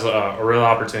it has a real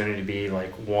opportunity to be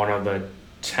like one of the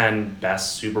 10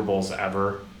 best Super Bowls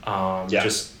ever.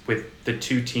 Just with the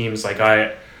two teams,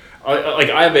 I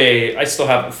still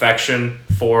have affection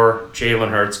for Jalen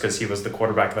Hurts because he was the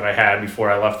quarterback that I had before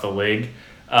I left the league.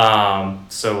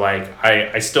 So like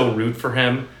I still root for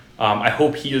him. I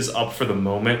hope he is up for the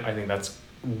moment. I think that's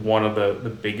one of the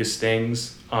biggest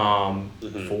things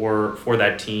for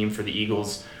that team, for the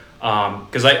Eagles,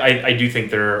 because I do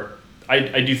think they're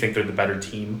the better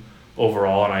team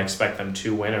overall, and I expect them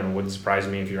to win. And it wouldn't surprise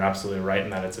me if you're absolutely right in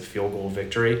that it's a field goal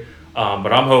victory.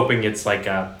 But I'm hoping it's like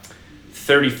a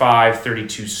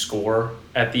 35-32 score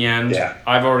at the end. Yeah.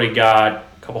 I've already got a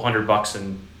couple $100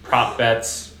 in prop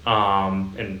bets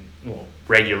and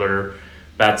regular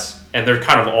bets, and they're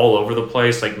kind of all over the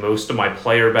place. Like most of my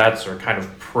player bets are kind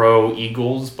of pro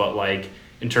Eagles, but like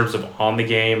in terms of on the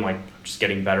game, like just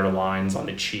getting better lines on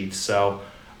the Chiefs. So,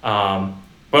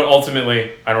 but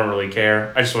ultimately, I don't really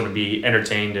care. I just want to be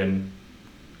entertained and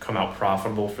come out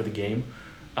profitable for the game.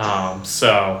 That's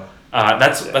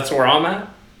where I'm at.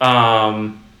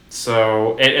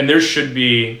 And there should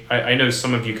be, I know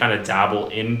some of you kind of dabble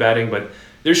in betting, but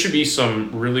there should be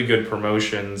some really good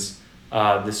promotions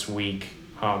this week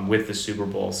with the Super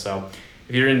Bowl. So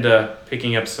if you're into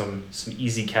picking up some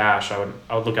easy cash,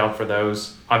 I would look out for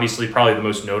those. Obviously, probably the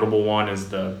most notable one is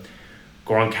the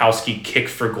Gronkowski kick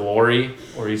for glory,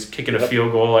 where he's kicking a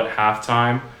field goal at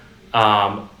halftime.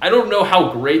 I don't know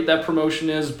how great that promotion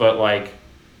is, but like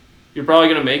you're probably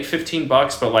going to make $15,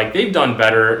 but like they've done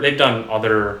better. They've done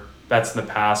other bets in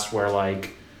the past where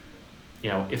like,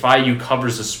 if IU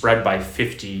covers the spread by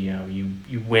 50,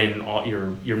 you win all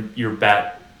your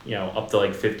bet, up to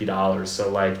like $50. So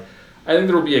like, I think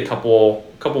there'll be a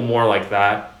couple more like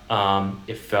that.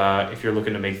 If you're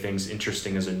looking to make things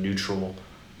interesting as a neutral,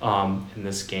 in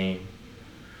this game.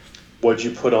 What'd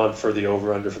you put on for the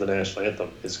over/under for the national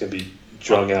anthem? It's going to be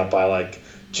drung out by like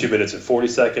 2 minutes and 40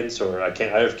 seconds, or I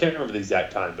can't remember the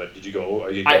exact time. But did you go?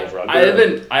 Are you go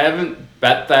over/under? I haven't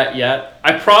bet that yet.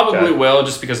 I probably will,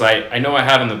 just because I know I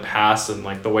have in the past, and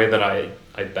like the way that I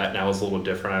bet now is a little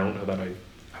different. I don't know that I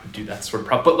would do that sort of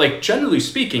prop, but like generally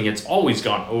speaking, it's always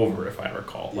gone over if I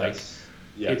recall.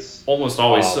 It's almost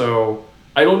always. So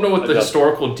I don't know what the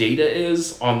historical data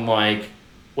is on like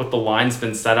what the line's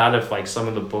been set at, if like some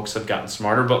of the books have gotten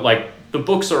smarter, but like the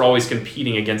books are always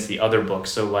competing against the other books.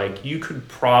 So like you could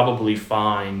probably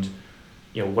find,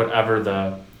 whatever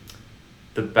the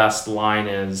best line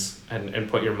is and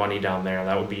put your money down there.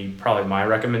 That would be probably my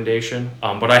recommendation.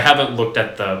 But I haven't looked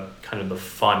at the kind of the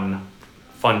fun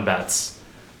bets,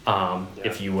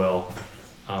 if you will.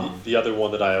 The other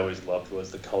one that I always loved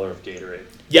was the color of Gatorade.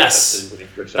 Yes,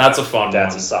 that's a fun one.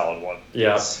 That's a solid one.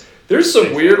 Yeah. There's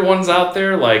some weird ones out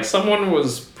there. Like someone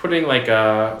was putting like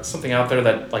something out there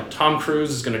that like Tom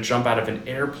Cruise is going to jump out of an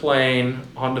airplane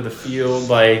onto the field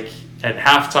like at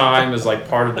halftime as like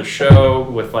part of the show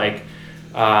with like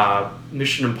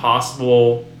Mission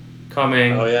Impossible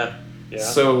coming. Oh yeah.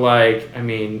 So like, I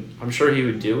mean, I'm sure he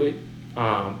would do it.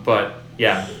 But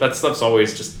yeah, that stuff's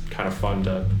always just kind of fun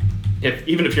to,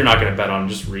 even if you're not going to bet on,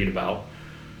 just read about.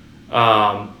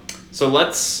 So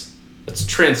let's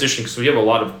transition, because we have a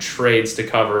lot of trades to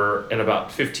cover in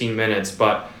about 15 minutes.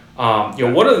 But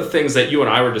one of the things that you and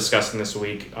I were discussing this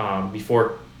week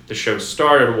before the show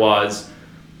started was,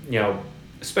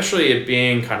 especially it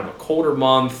being kind of a colder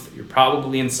month, you're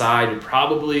probably inside, you're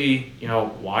probably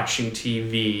watching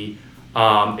TV,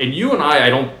 and you and I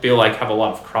don't feel like have a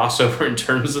lot of crossover in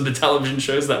terms of the television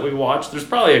shows that we watch. There's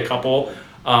probably a couple,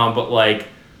 but like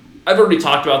I've already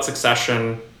talked about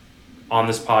Succession on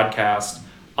this podcast.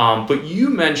 But you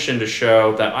mentioned a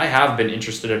show that I have been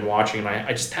interested in watching, and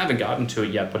I just haven't gotten to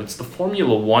it yet, but it's the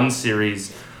Formula One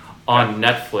series on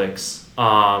Netflix.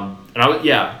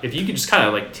 If you could just kind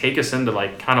of like take us into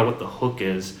like kind of what the hook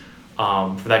is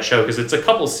for that show, because it's a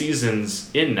couple seasons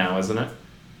in now, isn't it?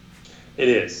 It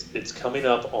is. It's coming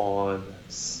up on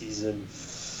season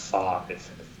 5.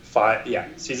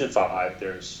 Season 5.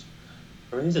 There's,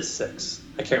 or is it 6?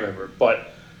 I can't remember,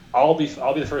 but I'll be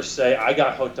the first to say I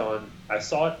got hooked on. I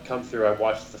saw it come through. I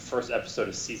watched the first episode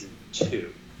of season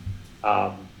 2,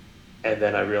 and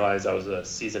then I realized I was a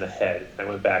season ahead. I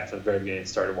went back to the very beginning and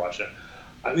started watching it.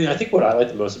 I mean, I think what I like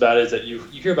the most about it is that you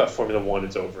hear about Formula One,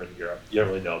 it's over in Europe. You don't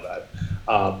really know about it.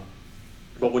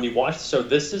 But when you watch the show,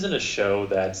 this isn't a show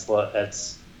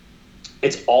that's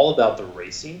it's all about the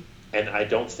racing. And I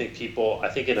don't think I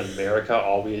think in America,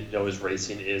 all we know as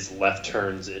racing is left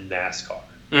turns in NASCAR.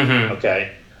 Mm-hmm.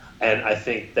 Okay. And I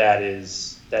think that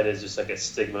is just like a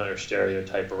stigma or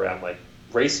stereotype around like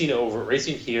racing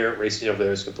here, racing over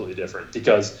there is completely different,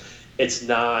 because it's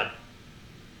not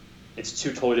it's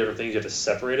two totally different things. You have to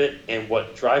separate it. And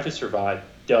what Drive to Survive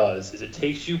does is it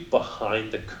takes you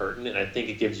behind the curtain, and I think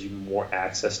it gives you more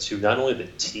access to not only the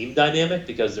team dynamic,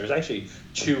 because there's actually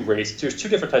there's two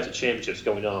different types of championships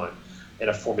going on in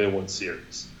a Formula One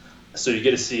series. So you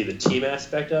get to see the team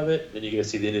aspect of it, and you get to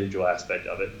see the individual aspect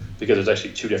of it, because there's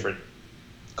actually two different,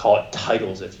 call it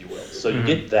titles, if you will. So you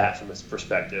get that from this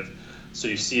perspective. So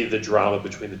you see the drama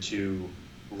between the two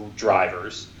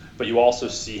drivers, but you also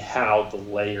see how the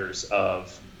layers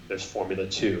of, there's Formula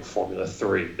 2, Formula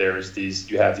 3,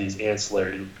 you have these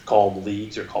ancillary, you call them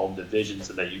leagues or call them divisions,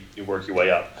 and then you work your way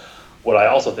up. What I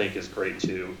also think is great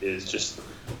too is just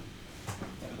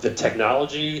the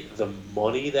technology, the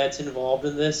money that's involved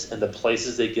in this, and the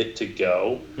places they get to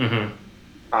go.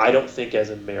 I don't think as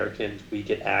Americans we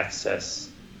get access.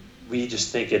 We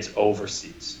just think it's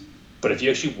overseas. But if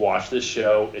you actually watch this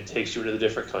show, it takes you into the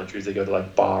different countries. They go to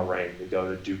like Bahrain, they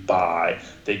go to Dubai,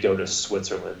 they go to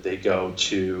Switzerland, they go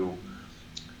to,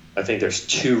 I think there's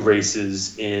 2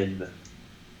 races in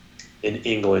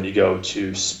England. You go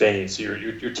to Spain. So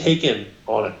you're taken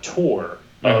on a tour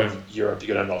of Europe. You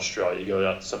go down to Australia, you go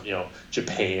down to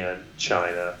Japan,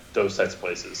 China, those types of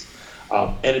places.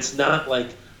 And it's not like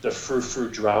the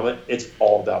frou-frou drama. It's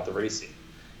all about the racing.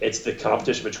 It's the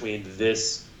competition between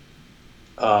this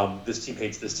team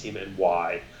hates this team and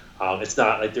why. It's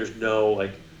not like there's no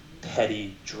like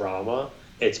petty drama.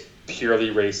 It's purely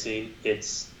racing.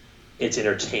 It's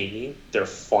entertaining. They're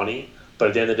funny. But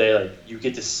at the end of the day, like you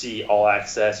get to see all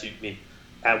access.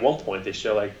 At one point they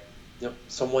show like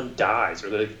someone dies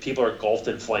or people are engulfed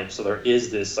in flames. So there is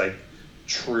this like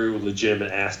true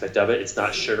legitimate aspect of it. It's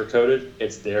not sugar coated.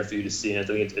 It's there for you to see, and I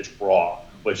think it's raw,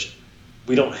 which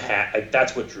we don't have. Like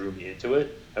that's what drew me into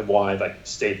it and why I've like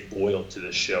stayed loyal to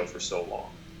this show for so long.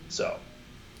 So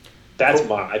that's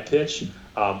my pitch.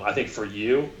 I think for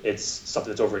you, it's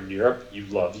something that's over in Europe. You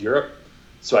love Europe,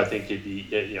 so I think it'd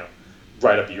be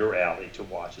right up your alley to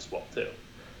watch as well too.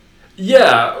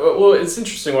 Yeah, well, it's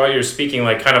interesting while you're speaking,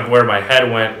 like kind of where my head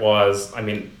went was, I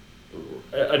mean,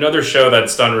 another show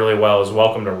that's done really well is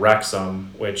Welcome to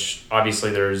Wrexham, which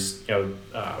obviously there's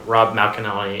Rob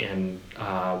McElhenney and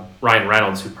Ryan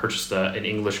Reynolds who purchased an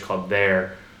English club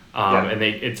there, and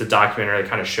it's a documentary that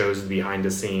kind of shows the behind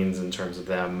the scenes in terms of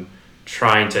them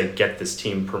trying to get this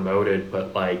team promoted,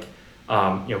 but like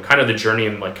kind of the journey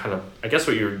and like kind of I guess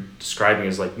what you're describing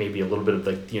is like maybe a little bit of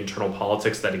like the internal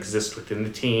politics that exist within the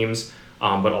teams,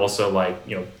 but also like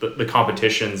the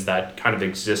competitions that kind of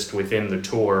exist within the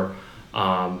tour.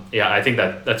 I think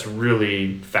that's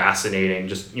really fascinating.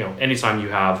 Just anytime you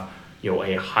have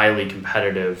a highly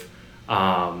competitive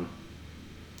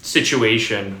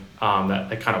situation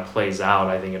that kind of plays out,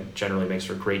 I think it generally makes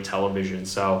for great television.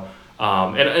 So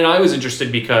and I was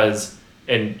interested because,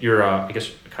 and you're I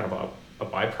guess kind of a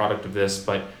byproduct of this,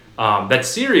 but that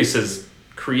series has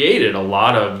created a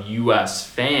lot of U.S.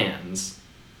 fans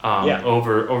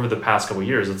over the past couple of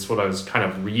years. That's what I was kind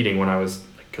of reading when I was.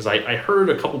 Because I heard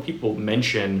a couple people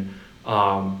mention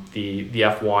the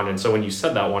F1, and so when you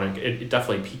said that one, it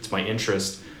definitely piqued my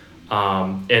interest.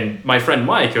 And my friend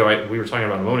Mike, who we were talking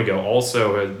about a moment ago,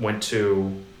 also went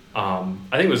to, I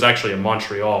think it was actually in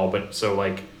Montreal, but so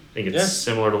like I think it's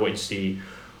similar to what you see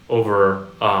over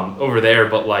there,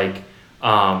 but like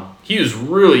he was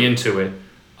really into it,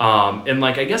 and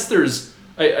like I guess there's.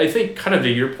 I think kind of to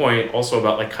your point also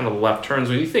about like kind of the left turns,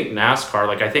 when you think NASCAR,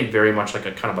 like I think very much like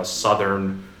a kind of a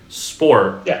southern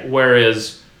sport,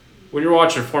 whereas when you're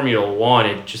watching Formula One,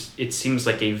 it seems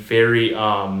like a very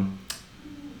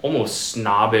almost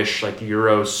snobbish, like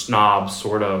Euro snob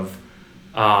sort of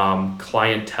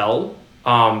clientele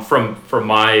from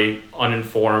my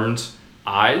uninformed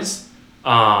eyes,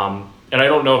 and I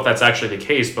don't know if that's actually the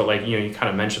case, but like you kind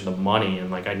of mentioned the money, and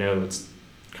like I know it's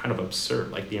kind of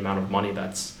absurd, like the amount of money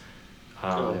that's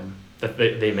that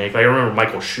they make. Like I remember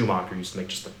Michael Schumacher used to make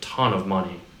just a ton of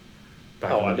money.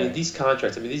 I mean these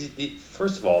contracts. I mean these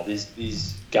first of all,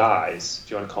 these guys, if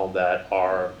you want to call them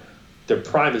that, their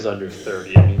prime is under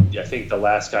 30. I mean I think the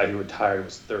last guy who retired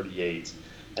was 38,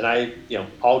 and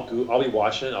I'll be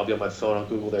watching it. I'll be on my phone. I'll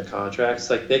Google their contracts.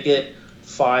 Like they get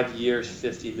 5 years,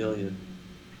 $50 million.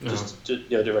 Just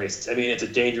to race. I mean, it's a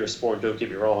dangerous sport. Don't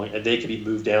get me wrong, and they could be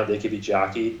moved down. They could be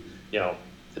jockeyed.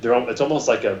 It's almost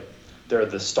like they're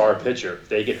the star pitcher. If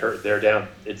they get hurt, they're down.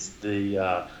 It's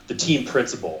the team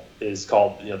principal is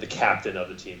called the captain of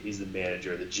the team. He's the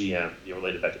manager, the GM.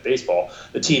 Related back to baseball,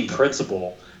 the team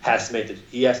principal has to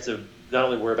he has to not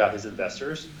only worry about his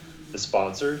investors, the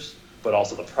sponsors, but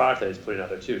also the product that he's putting out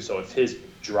there too. So if his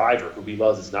driver, who he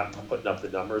loves, is not putting up the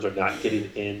numbers or not getting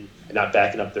in and not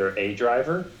backing up their A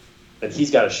driver, then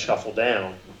he's got to shuffle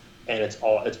down and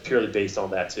it's purely based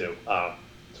on that too.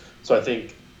 So I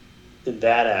think in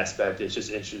that aspect, it's just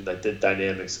interesting, like the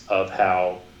dynamics of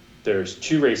how there's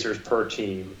two racers per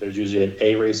team. There's usually an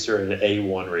A racer and an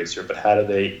A1 racer, but how do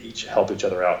they each help each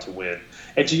other out to win?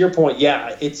 And to your point, yeah,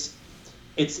 I think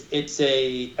it's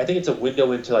a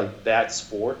window into like that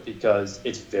sport because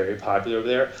it's very popular over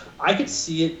there. I could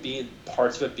see it being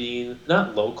parts of it being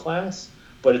not low class,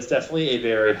 but it's definitely a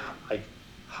very like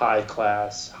high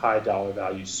class, high dollar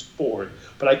value sport.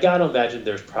 But I gotta imagine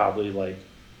there's probably like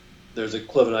there's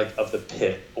equivalent like of the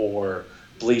pit or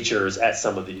bleachers at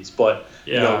some of these. But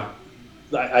Yeah. you know,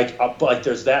 but like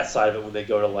there's that side of it when they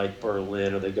go to like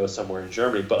Berlin or they go somewhere in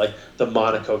Germany. But like the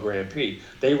Monaco Grand Prix,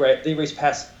 they race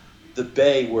past the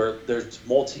bay where there's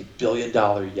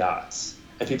multi-billion-dollar yachts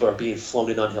and people are being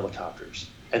flown in on helicopters,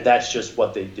 and that's just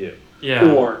what they do.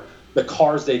 Yeah. Or the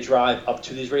cars they drive up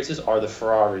to these races are the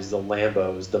Ferraris, the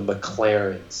Lambos, the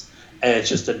McLarens, and it's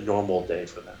just a normal day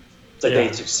for them. It's like they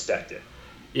just expect it.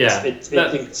 Yeah, it's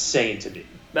insane to me.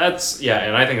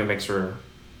 And I think it makes for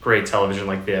great television,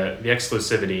 like the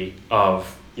exclusivity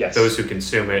of those who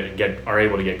consume it and are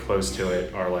able to get close to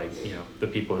it are like, you know, the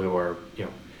people who are, you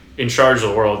know, in charge of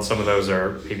the world. Some of those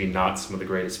are maybe not some of the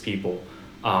greatest people,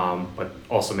 but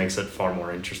also makes it far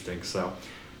more interesting. So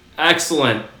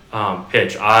excellent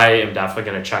pitch. I am definitely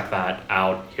going to check that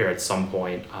out here at some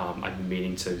point. I've been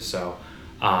meaning to, so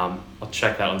I'll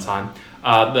check that on time.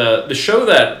 The show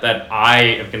that I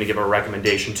am going to give a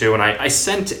recommendation to, and I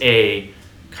sent a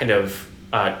kind of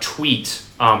tweet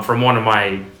from one of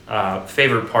my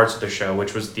favorite parts of the show,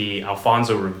 which was the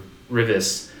Alfonso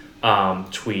Rivas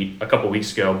tweet a couple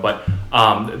weeks ago. But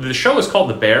the show is called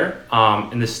The Bear.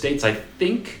 In the States, I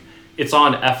think it's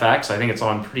on FX. I think it's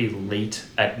on pretty late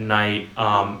at night.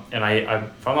 And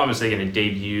if I'm not mistaken, it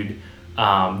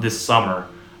debuted this summer.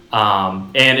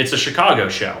 And it's a Chicago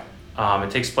show.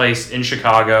 It takes place in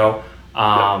Chicago.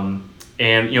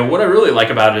 And, you know, what I really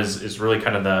like about it is really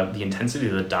kind of the intensity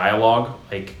of the dialogue.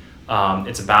 Like,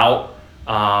 it's about,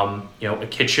 you know, a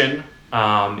kitchen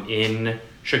in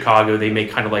Chicago. They make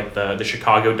kind of like the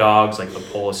Chicago dogs, like the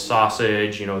Polish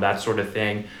sausage, you know, that sort of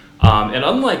thing. And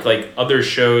unlike like other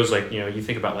shows, like, you know, you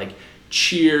think about like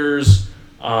Cheers,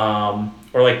 or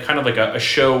like kind of like a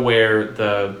show where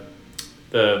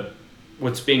the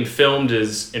what's being filmed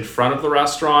is in front of the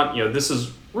restaurant. You know, this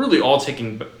is really all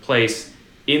taking place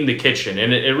in the kitchen,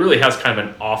 and it really has kind of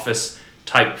an office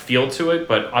type feel to it,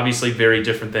 but obviously very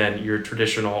different than your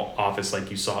traditional office like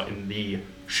you saw in the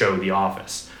show The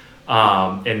Office.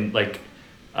 And like,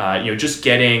 you know, just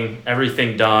getting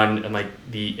everything done and like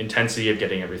the intensity of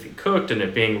getting everything cooked and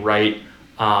it being right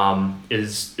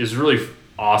is really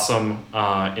awesome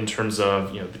in terms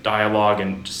of, you know, the dialogue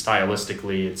and just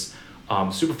stylistically. It's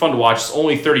super fun to watch. It's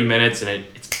only 30 minutes and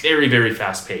it's very, very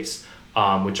fast paced,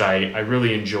 which I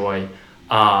really enjoy.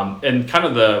 And kind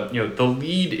of the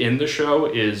lead in the show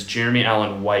is Jeremy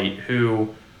Allen White,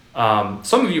 who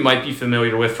some of you might be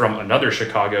familiar with from another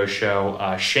Chicago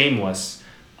show, Shameless.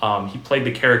 He played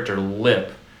the character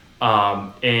Lip,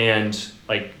 and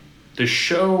like the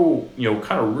show, you know,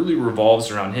 kind of really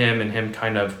revolves around him and him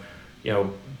kind of, you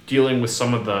know, dealing with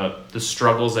some of the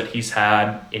struggles that he's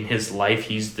had in his life.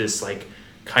 He's this like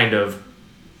kind of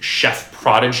chef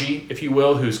prodigy, if you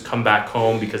will, who's come back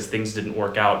home because things didn't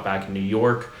work out back in New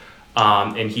York,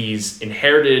 and he's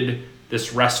inherited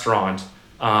this restaurant.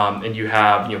 And you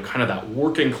have, you know, kind of that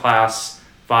working class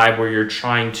vibe where you're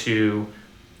trying to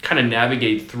kind of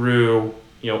navigate through,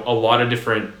 you know, a lot of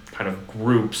different kind of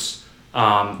groups, you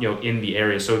know, in the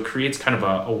area. So it creates kind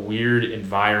of a weird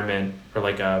environment, or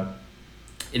like an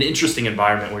interesting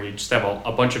environment where you just have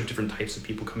a bunch of different types of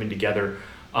people coming together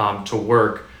to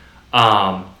work.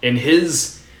 And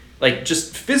his, like,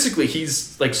 just physically,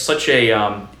 he's like such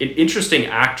an interesting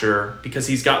actor because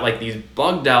he's got like these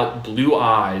bugged out blue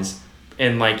eyes.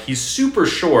 And like he's super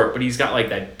short, but he's got like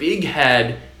that big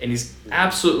head, and he's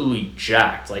absolutely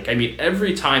jacked. Like, I mean,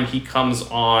 every time he comes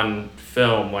on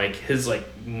film, like his like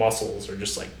muscles are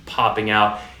just like popping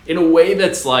out in a way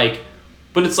that's like,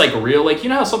 but it's like real. Like, you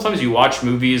know how sometimes you watch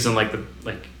movies and like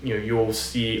you know, you'll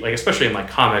see, like, especially in like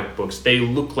comic books, they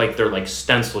look like they're like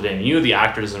stenciled in. And, you know, the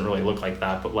actor doesn't really look like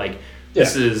that, but like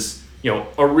this is, you know,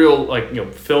 a real, like, you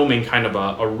know, filming kind of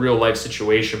a real life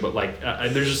situation. But like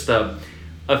there's just a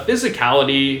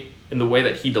physicality in the way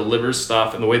that he delivers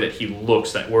stuff and the way that he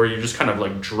looks, that where you're just kind of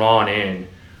like drawn in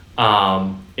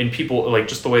people, like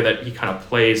just the way that he kind of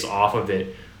plays off of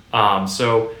it.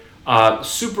 So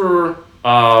super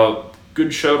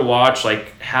good show to watch.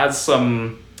 Like, has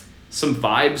some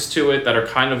vibes to it that are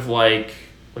kind of like,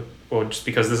 well, just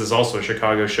because this is also a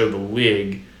Chicago show, The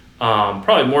League,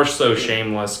 probably more so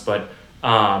Shameless, but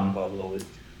Love the league.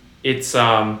 It's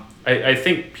I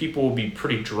think people will be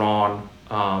pretty drawn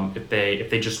if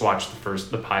they just watch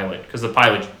the pilot, because the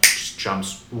pilot just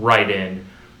jumps right in,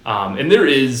 and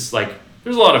there's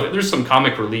some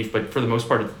comic relief, but for the most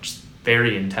part it's just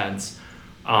very intense,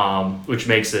 which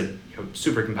makes it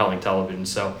super compelling television.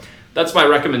 So that's my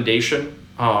recommendation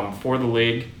for the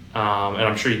league, and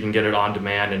I'm sure you can get it on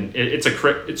demand, and it's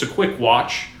a quick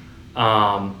watch,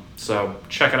 so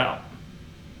check it out.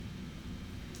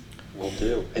 Will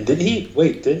do. And he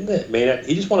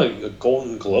just won a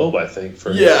Golden Globe, I think,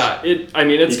 for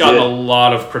it's gotten a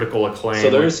lot of critical acclaim. So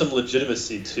there is some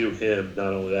legitimacy to him,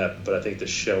 not only that, but I think the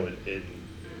show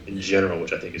in general,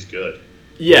 which I think is good.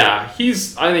 Yeah, I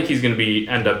think he's going to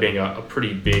end up being a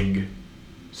pretty big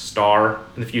star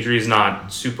in the future. He's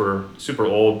not super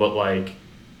old, but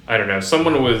I don't know.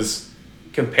 Someone was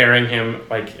comparing him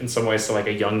in some ways to a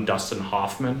young Dustin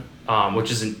Hoffman,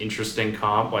 which is an interesting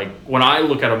comp. When I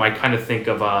look at him, I kind of think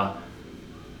of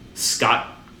Scott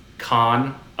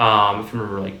Conn, if you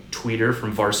remember Tweeter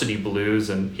from Varsity Blues,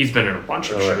 and he's been in a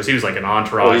bunch of shows. He was an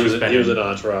Entourage. He was an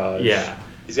Entourage. Yeah.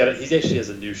 He actually has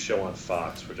a new show on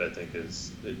Fox, which I think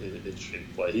is an interesting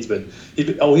play. He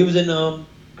was in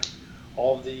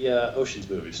all of the Ocean's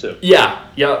movies too. Yeah.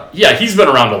 He's been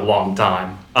around a long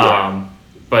time.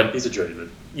 But he's a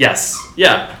journeyman. Yes.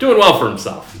 Yeah. Doing well for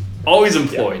himself. Always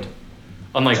employed.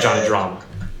 Unlike Johnny Drama.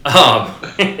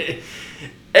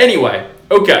 Anyway.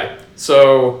 Okay.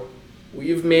 So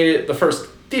we've made it the first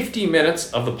 50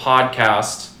 minutes of the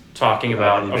podcast talking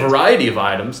about a variety of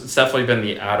items. It's definitely been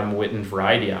the Adam Whitten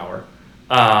Variety Hour.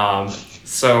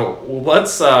 So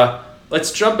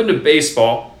let's jump into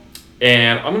baseball.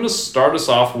 And I'm going to start us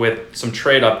off with some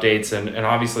trade updates. And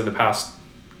obviously the past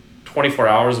 24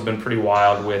 hours have been pretty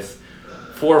wild, with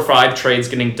 4 or 5 trades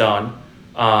getting done.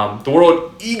 The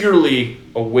world eagerly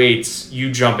awaits you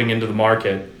jumping into the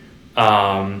market,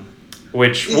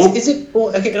 which is it?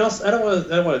 Well, okay, and also, I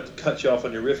don't want to cut you off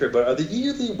on your riff here, but are they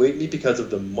eagerly awaiting me because of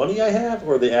the money I have,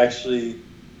 or are they actually,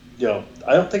 I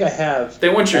don't think I have. They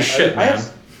want your shit, man.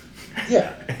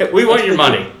 Yeah, we want your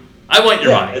money. I want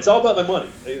your money. It's all about my money.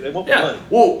 They want my money.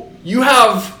 Well, you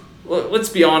have. Let's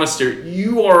be honest here.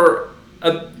 You were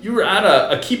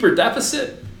at a keeper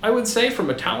deficit, I would say,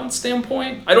 from a talent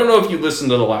standpoint. I don't know if you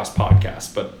listened to the last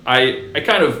podcast, but I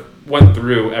kind of went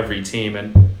through every team,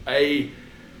 and I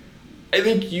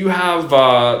think you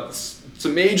have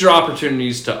some major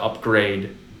opportunities to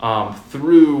upgrade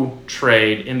through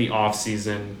trade in the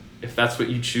offseason, if that's what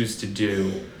you choose to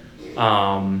do.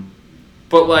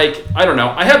 But I don't know.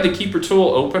 I have the keeper tool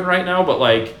open right now, but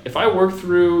if I work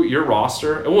through your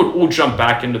roster, and we'll jump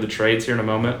back into the trades here in a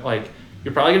moment.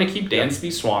 You're probably going to keep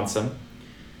Dansby Swanson.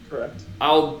 Correct.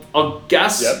 I'll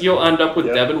guess you'll end up with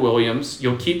Devin Williams.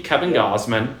 You'll keep Kevin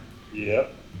Gausman.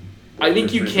 Yep. I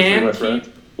think you can keep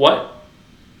what?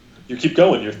 You keep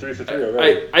going. You're 3 for 3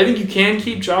 already. I think you can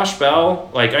keep Josh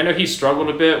Bell. I know he struggled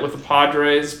a bit with the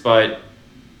Padres, but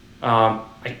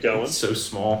it's so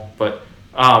small. But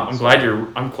I'm glad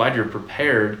you're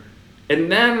prepared.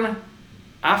 And then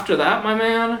after that, my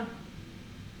man,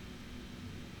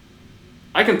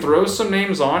 I can throw some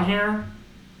names on here,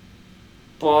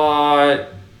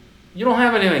 but you don't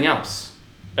have anything else.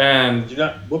 And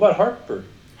what about Harper?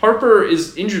 Harper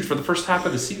is injured for the first half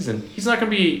of the season. He's not going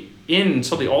to be in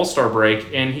until the All-Star break,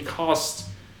 and he costs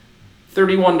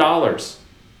 $31.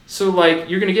 So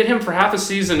you're going to get him for half a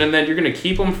season, and then you're going to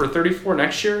keep him for $34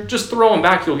 next year. Just throw him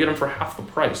back; you'll get him for half the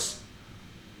price.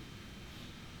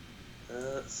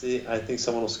 See, I think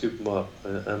someone will scoop him up.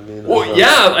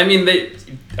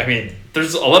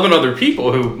 There's 11 other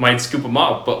people who might scoop him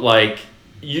up, but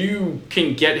you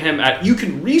can get him you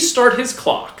can restart his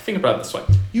clock. Think about it this way: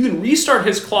 you can restart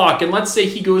his clock, and let's say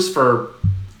he goes for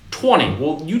 $20.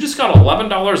 Well, you just got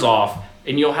 $11 off,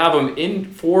 and you'll have him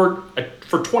in for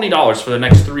 $20 for the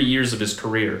next 3 years of his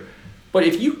career. But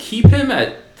if you keep him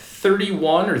at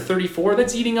 31 or 34,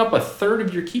 that's eating up a third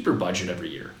of your keeper budget every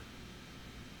year.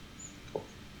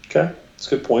 Okay, that's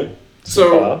a good point.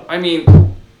 So,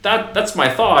 that's my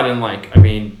thought,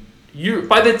 and you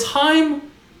by the time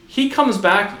he comes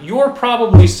back, you're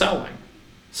probably selling.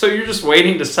 So you're just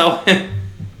waiting to sell him.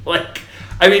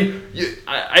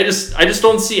 I just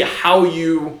don't see how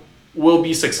you will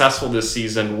be successful this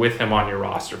season with him on your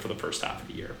roster for the first half of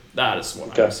the year. That is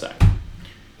what I'm saying.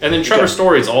 And then Trevor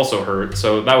Story's also hurt,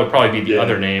 so that would probably be the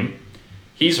other name.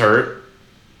 He's hurt.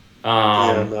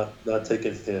 I'm not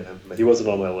taking him. He wasn't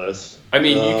on my list. You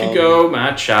could go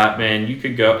Matt Chapman. You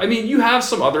could go. You have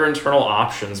some other internal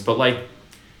options, but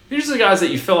these are the guys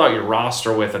that you fill out your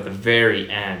roster with at the very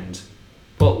end.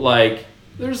 But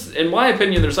in my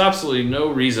opinion, there's absolutely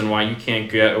no reason why you can't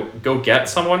go get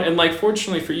someone. And like,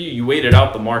 fortunately for you, you waited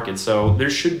out the market, so there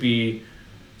should be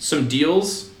some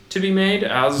deals to be made.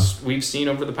 As we've seen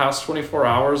over the past 24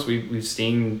 hours, we've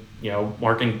seen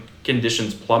market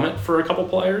conditions plummet for a couple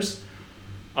players.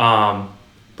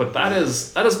 But that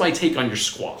is my take on your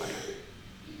squad.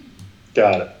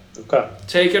 Got it. Okay.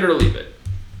 Take it or leave it.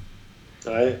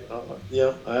 I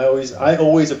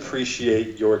always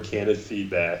appreciate your candid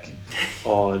feedback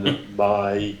on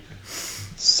my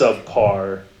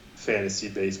subpar fantasy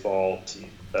baseball team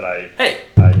that I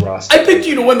rostered. I picked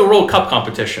you to win the World Cup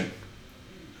competition.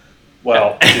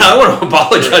 Well, and I want to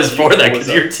apologize for that because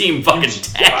your team fucking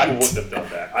tanked. I wouldn't have done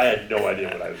that. I had no idea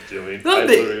what I was doing.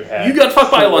 You got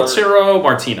fucked by Laturo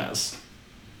Martinez.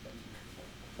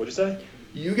 What'd you say?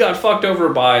 You got fucked over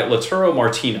by Laturo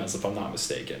Martinez, if I'm not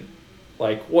mistaken.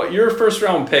 Like, what your first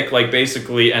round pick, like,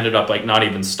 basically ended up like not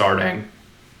even starting.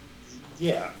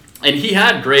 Yeah. And he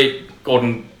had great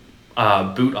golden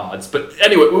boot odds, but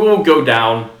anyway, we won't go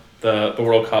down the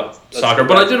World Cup soccer.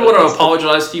 But I did want to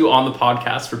apologize to you on the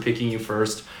podcast for picking you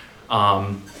first.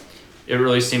 It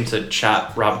really seemed to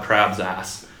chap Rob Crabb's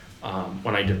ass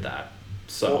when I did that.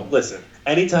 So well, listen,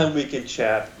 anytime we can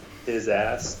chap his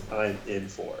ass, I'm in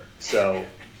for. So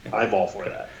I'm all for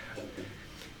that.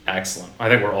 Excellent. I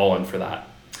think we're all in for that.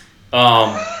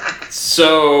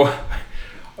 So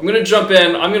I'm going to jump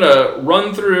in. I'm going to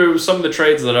run through some of the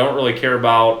trades that I don't really care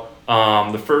about.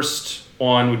 The first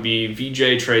one would be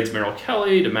VJ trades Merrill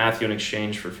Kelly to Matthew in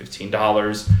exchange for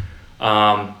 $15.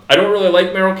 I don't really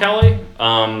like Merrill Kelly,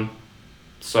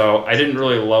 so I didn't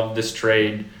really love this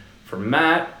trade for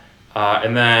Matt.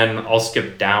 And then I'll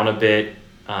skip down a bit.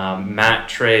 Matt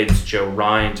trades Joe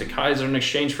Ryan to Kaiser in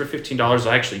exchange for $15.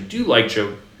 I actually do like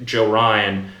Joe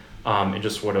Ryan. It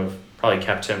just would have probably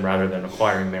kept him rather than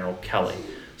acquiring Merrill Kelly.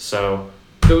 So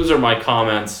those are my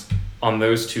comments on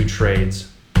those two trades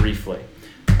briefly.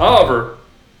 However,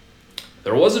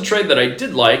 there was a trade that I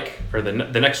did like, or the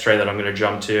next trade that I'm going to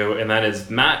jump to, and that is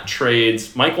Matt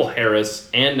trades Michael Harris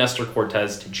and Nestor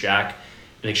Cortez to Jack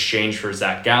in exchange for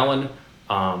Zach Gallen.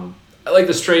 I like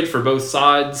this trade for both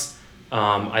sides.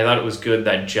 I thought it was good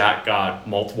that Jack got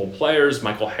multiple players.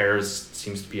 Michael Harris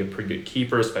seems to be a pretty good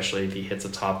keeper, especially if he hits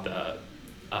atop the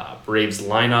Braves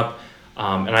lineup.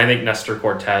 And I think Nestor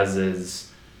Cortez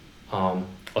is a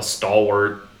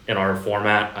stalwart in our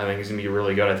format. I think he's going to be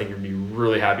really good. I think you're going to be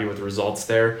really happy with the results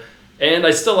there. And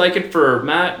I still like it for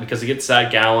Matt because he gets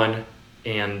Zach Gallen,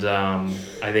 and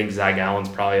I think Zach Gallen's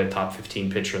probably a top 15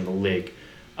 pitcher in the league.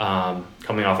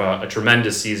 Coming off a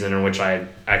tremendous season in which I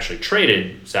actually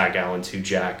traded Zach Gallen to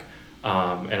Jack,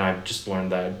 and I've just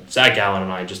learned that Zach Gallen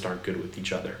and I just aren't good with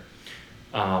each other.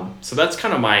 So that's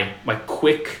kind of my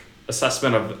quick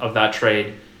assessment of that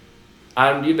trade.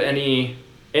 Adam, do you have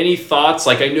any thoughts?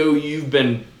 Like, I know you've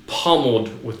been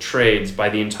pummeled with trades by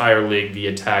the entire league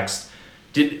via text.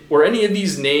 Were any of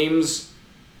these names,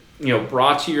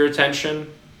 brought to your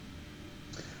attention?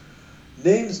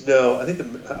 Names, no.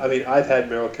 I've had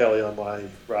Merrill Kelly on my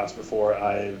roster before.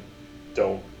 I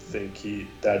don't think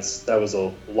that was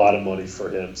a lot of money for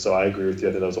him. So I agree with you.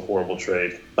 I think that was a horrible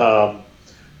trade. But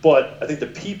I think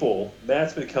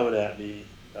Matt's been coming at me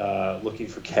looking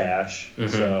for cash. Mm-hmm.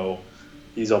 So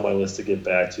he's on my list to get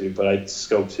back to. But I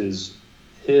scoped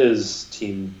his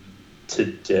team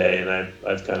today, and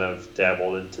I've kind of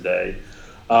dabbled in today.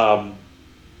 So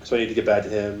I need to get back to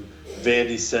him.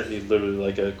 Vandy sent me literally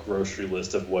like a grocery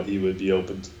list of what he would be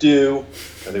open to do.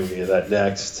 I think we can get that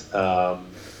next.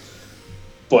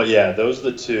 But yeah, those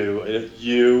are the two.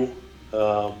 You.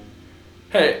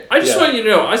 Hey, I just want you to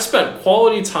know, I spent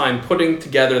quality time putting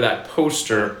together that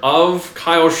poster of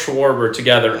Kyle Schwarber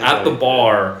together at the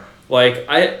bar. Like,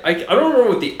 I don't remember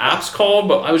what the app's called,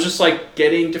 but I was just like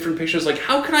getting different pictures. Like,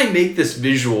 how can I make this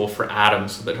visual for Adam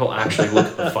so that he'll actually look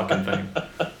at the fucking thing?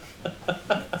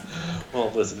 Well,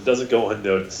 listen, it doesn't go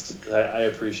unnoticed. I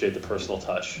appreciate the personal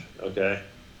touch, okay?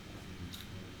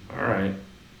 All right.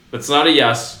 It's not a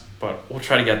yes, but we'll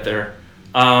try to get there.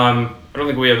 I don't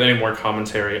think we have any more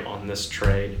commentary on this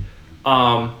trade.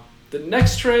 The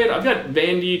next trade, I've got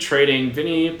Vandy trading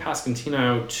Vinny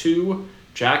Pasquantino to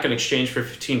Jack in exchange for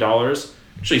 $15.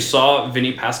 Actually saw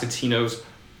Vinny Pasquantino's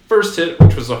first hit,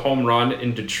 which was a home run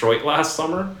in Detroit last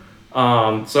summer.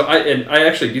 So I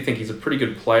actually do think he's a pretty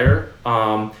good player.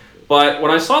 But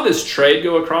when I saw this trade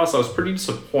go across, I was pretty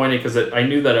disappointed because I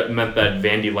knew that it meant that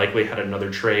Vandy likely had another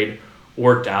trade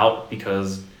worked out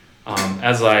because,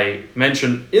 as I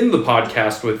mentioned in the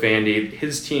podcast with Vandy,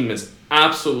 his team is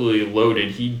absolutely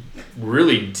loaded. He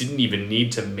really didn't even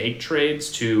need to make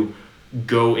trades to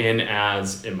go in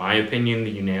as, in my opinion,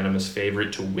 the unanimous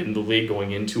favorite to win the league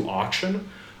going into auction.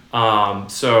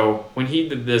 So when he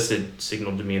did this, it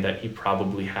signaled to me that he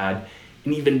probably had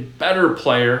an even better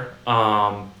player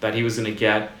that he was going to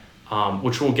get,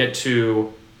 which we'll get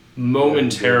to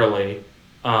momentarily.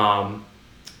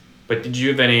 But did you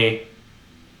have anything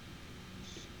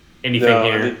no,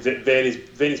 here? I mean,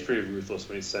 Vanny's pretty ruthless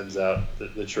when he sends out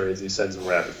the trades. He sends them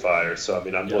rapid fire. So, I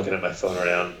mean, I'm looking at my phone right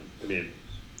now. I mean,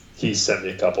 he sent me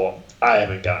a couple. I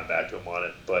haven't gotten back to him on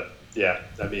it. But, yeah,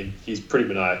 I mean, he's pretty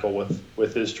maniacal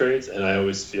with his trades. And I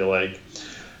always feel like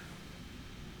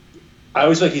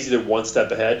he's either one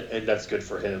step ahead, and that's good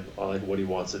for him on like what he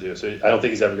wants to do. So I don't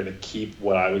think he's ever going to keep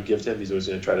what I would give to him. He's always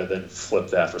going to try to then flip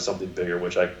that for something bigger,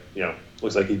 which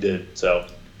looks like he did. So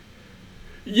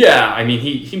yeah, I mean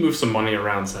he moved some money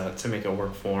around to make it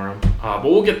work for him. But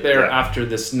we'll get there after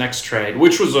this next trade,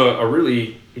 which was a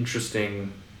really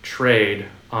interesting trade.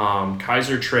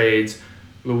 Kaiser trades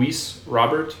Luis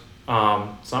Robert.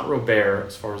 It's not Robert,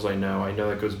 as far as I know. I know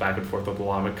that goes back and forth with a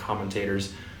lot of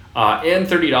commentators. And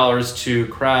 $30 to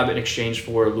Crab in exchange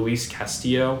for Luis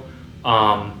Castillo.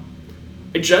 I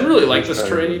generally like this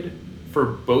trade for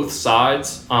both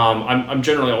sides. I'm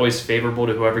generally always favorable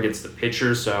to whoever gets the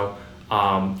pitcher. So,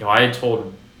 I had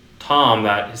told Tom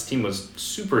that his team was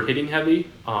super hitting heavy.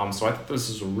 So I thought this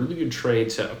was a really good trade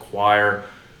to acquire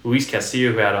Luis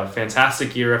Castillo, who had a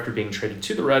fantastic year after being traded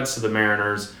to the Reds, to the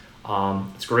Mariners.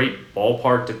 It's a great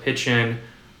ballpark to pitch in.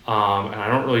 And I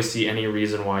don't really see any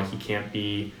reason why he can't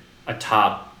be a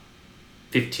top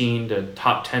 15 to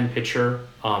top 10 pitcher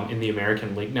in the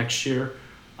American League next year.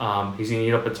 He's going to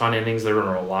eat up a ton of innings. They're going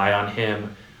to rely on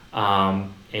him.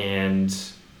 And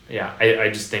yeah, I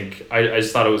just think I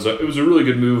just thought it was a really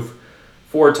good move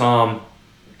for Tom.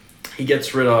 He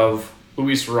gets rid of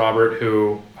Luis Robert,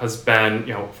 who has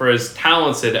been, for as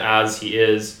talented as he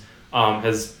is,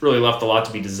 has really left a lot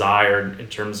to be desired in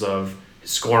terms of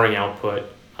his scoring output.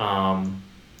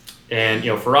 And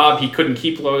for Rob, he couldn't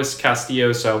keep Luis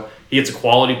Castillo, so he gets a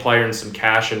quality player and some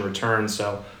cash in return.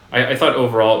 So I thought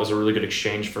overall it was a really good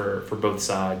exchange for both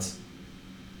sides.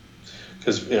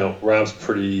 Because Rob's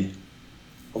pretty.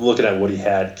 I'm looking at what he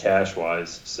had cash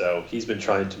wise, so he's been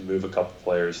trying to move a couple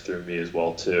players through me as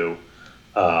well too.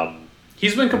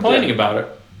 He's been complaining about it.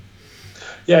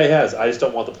 Yeah, he has. I just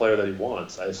don't want the player that he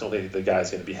wants. I just don't think the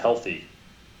guy's going to be healthy,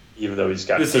 even though he's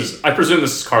got. I presume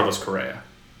this is Carlos Correa.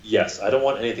 Yes, I don't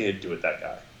want anything to do with that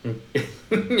guy.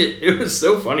 It was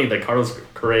so funny that Carlos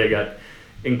Correa got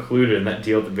included in that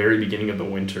deal at the very beginning of the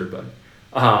winter, but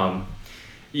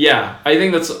yeah, I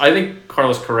think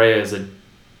Carlos Correa is a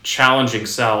challenging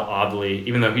sell, oddly,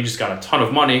 even though he just got a ton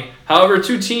of money. However,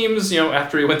 two teams,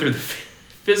 after he went through the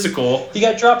physical, he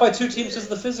got dropped by two teams because of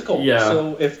the physical. Yeah.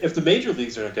 So if the major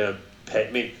leagues are not going to pay,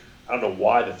 I mean, I don't know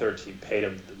why the third team paid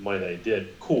him the money that he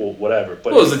did. Cool, whatever.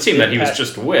 But it was the team that he was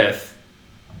just with.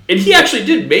 And he actually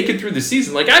did make it through the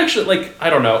season. I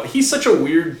don't know. It's such a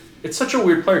weird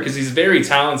player because he's very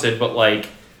talented, but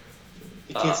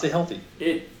he can't stay healthy.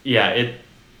 You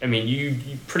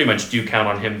pretty much do count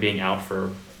on him being out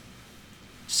for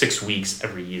 6 weeks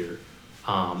every year.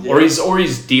 Or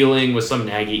he's dealing with some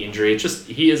naggy injury.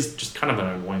 He is just kind of an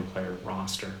annoying player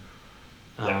roster.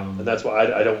 And that's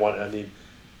why I don't want. I mean,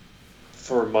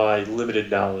 for my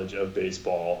limited knowledge of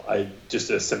baseball, I just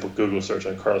did a simple Google search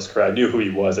on Carlos Correa. I knew who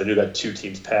he was. I knew that two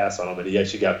teams passed on him, and he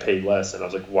actually got paid less. And I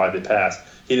was like, why'd they pass?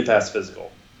 He didn't pass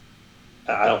physical.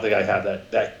 I don't think I have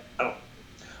that.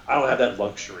 I don't have that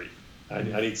luxury. I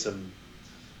need some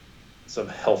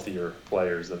healthier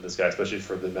players than this guy, especially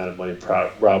for the amount of money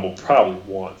Rob will probably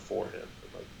want for him.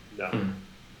 No.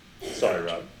 Sorry,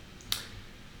 Rob.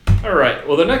 All right.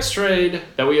 Well, the next trade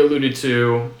that we alluded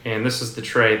to, and this is the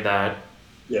trade that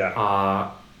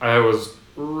I was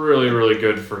really, really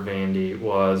good for Vandy,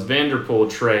 was Vanderpool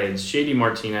trades JD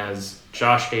Martinez,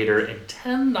 Josh Hader, and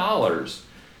 $10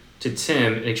 to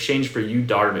Tim in exchange for Yu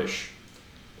Darvish.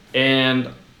 And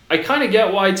I kind of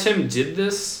get why Tim did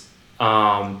this,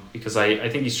 because I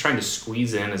think he's trying to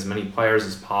squeeze in as many players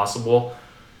as possible.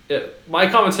 My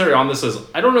commentary on this is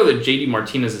I don't know that JD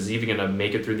Martinez is even going to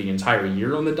make it through the entire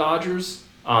year on the Dodgers.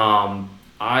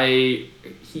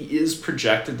 He is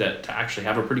projected to actually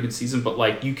have a pretty good season,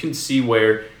 but you can see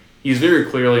where he's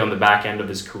very clearly on the back end of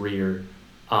his career.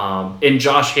 And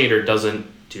Josh Hader doesn't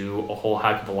do a whole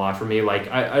heck of a lot for me.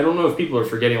 I don't know if people are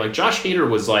forgetting, Josh Hader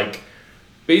was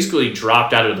basically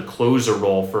dropped out of the closer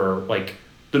role for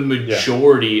the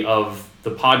majority of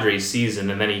the Padres season,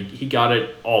 and then he got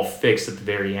it all fixed at the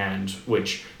very end,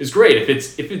 which is great. If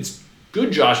it's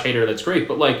good Josh Hader, that's great.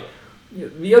 But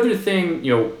The other thing,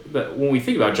 that when we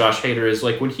think about Josh Hader is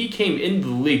like when he came into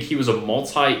the league, he was a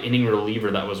multi-inning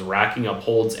reliever that was racking up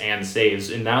holds and saves,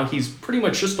 and now he's pretty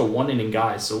much just a one-inning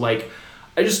guy. So like,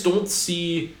 I just don't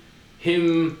see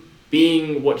him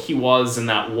being what he was in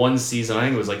that one season. I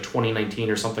think it was like 2019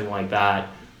 or something like that,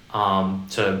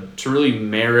 to really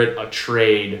merit a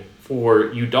trade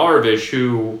for Yu Darvish,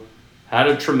 who had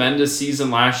a tremendous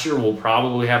season last year, will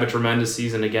probably have a tremendous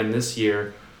season again this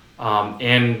year.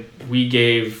 And we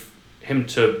gave him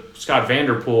to Scott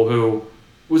Vanderpool, who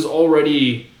was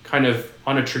already kind of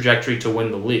on a trajectory to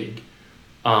win the league.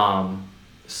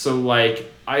 So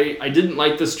like, I didn't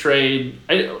like this trade.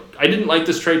 I didn't like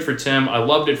this trade for Tim. I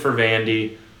loved it for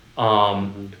Vandy.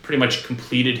 Pretty much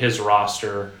completed his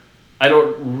roster. I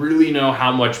don't really know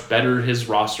how much better his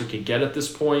roster could get at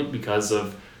this point because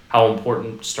of how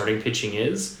important starting pitching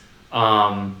is.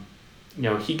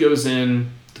 He goes in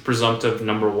the presumptive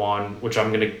number one, which I'm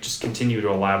going to just continue to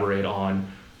elaborate on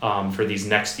for these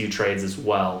next few trades as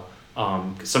well.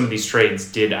 Some of these trades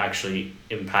did actually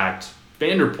impact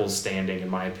Vanderpool's standing, in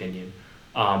my opinion.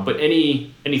 But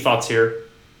any thoughts here?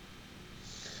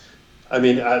 I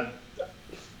mean,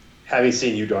 having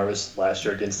seen Yu Darvish last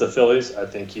year against the Phillies, I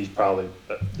think he's probably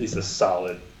at least a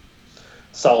solid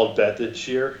bet this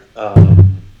year.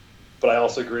 But I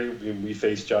also agree. We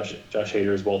faced Josh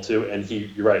Hader as well too, and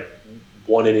you're right,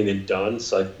 one inning and done.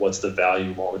 So like, what's the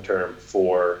value long term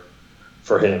for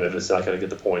him if it's not going to get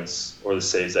the points or the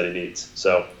saves that he needs?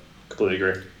 So completely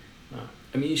agree.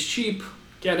 I mean, he's cheap.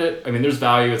 Get it? I mean, there's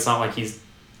value. It's not like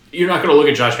you're not going to look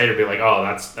at Josh Hader and be like, oh,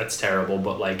 that's terrible.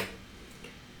 But like,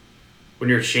 when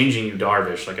you're changing Yu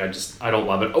Darvish, like I don't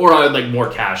love it. Or I'd like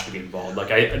more cash to be involved. Like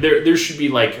there should be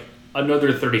like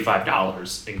another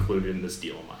 $35 included in this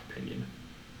deal, in my opinion.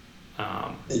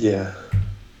 Yeah.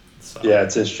 So. Yeah,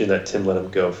 it's interesting that Tim let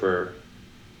him go for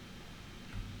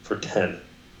 10.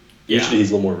 Yeah. Usually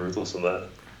he's a little more ruthless than that.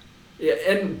 Yeah,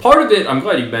 and part of it, I'm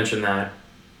glad you mentioned that.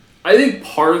 I think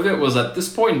part of it was at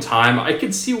this point in time, I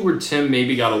could see where Tim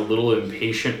maybe got a little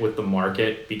impatient with the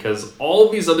market because all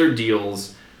of these other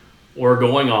deals were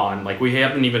going on. Like we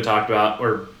haven't even talked about,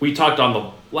 or we talked on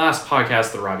the last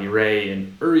podcast, the Robbie Ray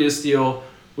and Urias deal.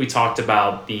 We talked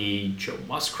about the Joe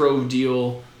Musgrove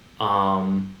deal.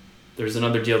 There's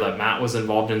another deal that Matt was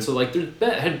involved in. So like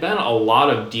there had been a lot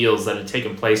of deals that had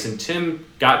taken place, and Tim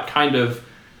got kind of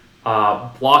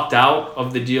blocked out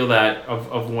of the deal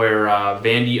of where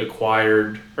Vandy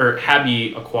acquired, or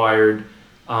Habby acquired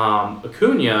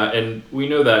Acuna, and we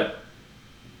know that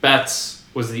Betts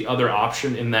was the other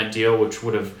option in that deal, which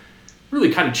would have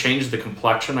really kind of changed the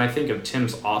complexion, I think, of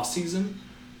Tim's offseason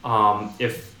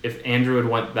if Andrew had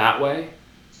went that way.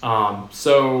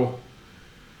 So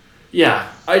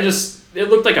yeah, it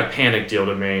looked like a panic deal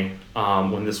to me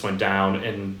when this went down,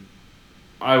 and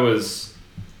I was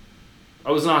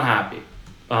not happy,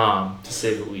 to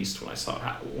say the least, when I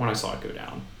saw it go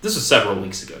down. This was several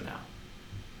weeks ago now.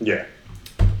 Yeah.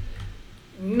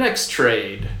 Next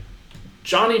trade.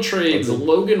 Johnny trades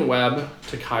Logan Webb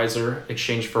to Kaiser,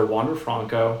 exchange for Wander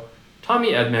Franco,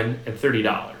 Tommy Edman, and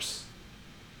 $30.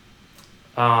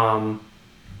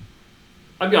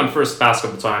 I've gone first the past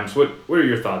couple times. What are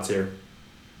your thoughts here?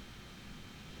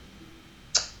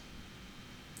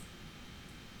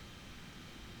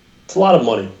 It's a lot of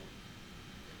money.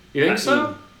 You think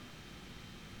so?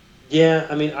 Yeah,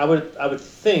 I mean, I would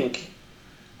think.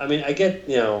 I mean, I get,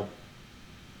 the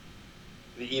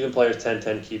even players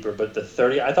 10-10 keeper, but the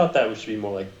 30, I thought that should be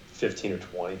more like 15 or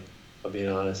 20, if I'm being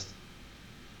honest.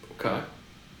 Okay.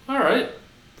 All right.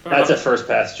 That's a first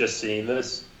pass just seeing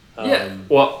this. Yeah.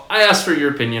 Well, I asked for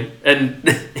your opinion, and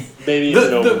maybe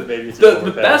it's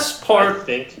the best part, I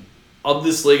think, of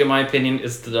this league, in my opinion,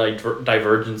 is the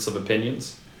divergence of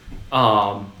opinions,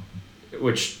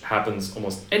 which happens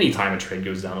almost any time a trade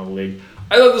goes down in the league.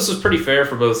 I thought this was pretty fair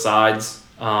for both sides.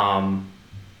 Logan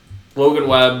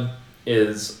Webb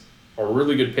is a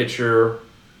really good pitcher.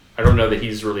 I don't know that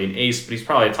he's really an ace, but he's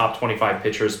probably a top 25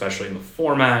 pitcher, especially in the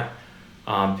format.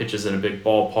 Pitches in a big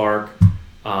ballpark.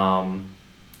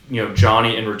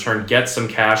 Johnny in return gets some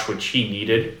cash, which he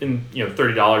needed, and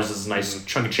 $30 is a nice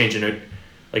chunk of change in it.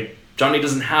 Like Johnny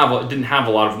didn't have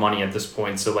a lot of money at this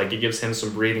point, so like it gives him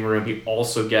some breathing room. He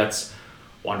also gets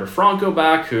Wander Franco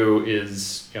back, who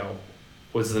is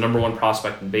was the number one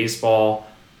prospect in baseball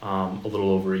a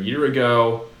little over a year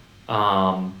ago.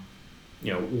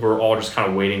 We're all just kind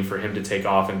of waiting for him to take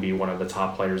off and be one of the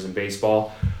top players in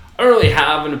baseball. I don't really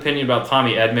have an opinion about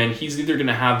Tommy Edman. He's either going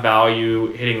to have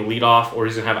value hitting leadoff, or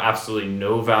he's going to have absolutely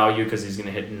no value because he's going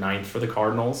to hit ninth for the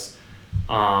Cardinals.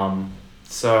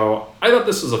 So I thought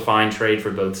this was a fine trade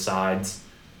for both sides.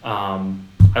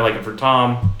 I like it for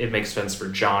Tom. It makes sense for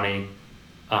Johnny.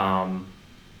 I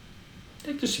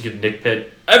think just you could nitpick.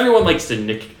 Everyone likes to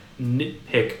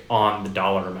nitpick on the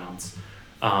dollar amounts.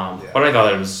 But I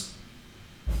thought it was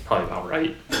probably about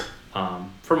right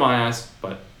for my eyes.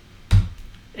 But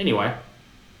anyway.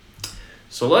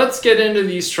 So let's get into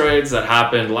these trades that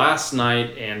happened last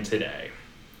night and today.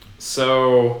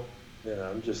 So... Yeah,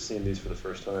 I'm just seeing these for the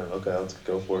first time. Okay, let's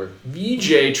go for it.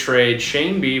 VJ trade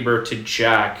Shane Bieber to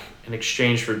Jack in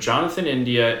exchange for Jonathan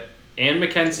India and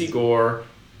Mackenzie Gore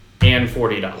and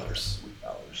 $40.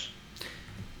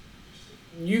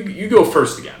 You go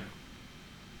first again.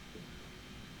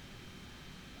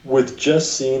 With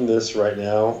just seeing this right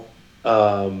now,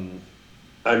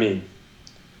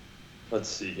 let's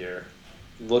see here.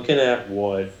 Looking at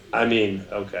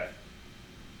okay.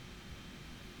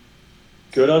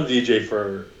 Good on VJ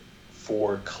for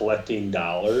collecting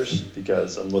dollars,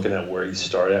 because I'm looking at where he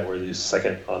started at, where he's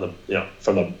second on the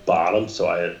from the bottom. So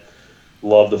I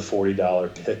love the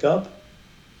 $40 pickup.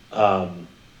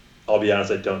 I'll be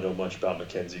honest, I don't know much about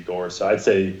Mackenzie Gore, so I'd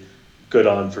say good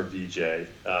on for VJ.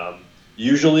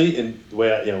 Usually, in the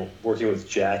way working with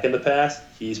Jack in the past,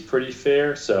 he's pretty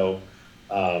fair. So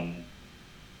again,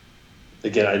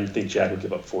 I didn't think Jack would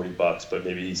give up $40, but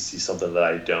maybe he sees something that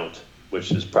I don't,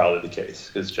 which is probably the case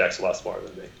because Jack's a lot smarter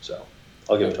than me. So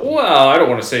I'll give it to him. Well, I don't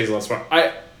want to say he's a lot smart.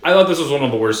 I thought this was one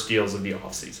of the worst deals of the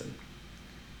offseason.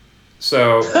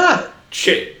 So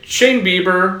Shane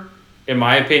Bieber, in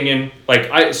my opinion,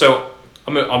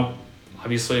 I'm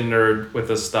obviously a nerd with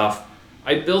this stuff.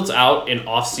 I built out an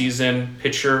off-season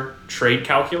pitcher trade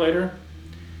calculator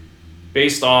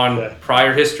based on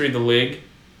prior history of the league.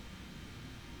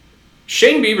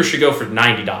 Shane Bieber should go for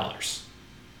 $90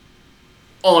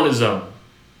 on his own.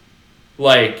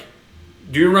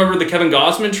 Do you remember the Kevin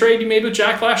Gausman trade you made with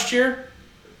Jack last year?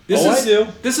 I do.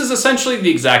 This is essentially the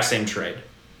exact same trade.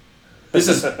 This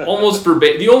is almost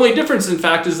verbatim. The only difference, in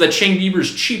fact, is that Shane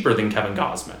Bieber's cheaper than Kevin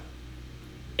Gausman.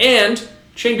 And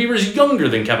Shane Bieber's younger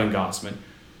than Kevin Gausman.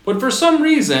 But for some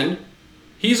reason,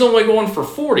 he's only going for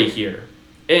 $40 here.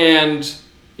 And,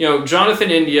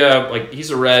 Jonathan India, he's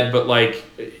a red, but,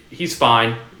 he's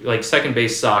fine. Second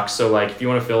base sucks. So, if you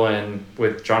want to fill in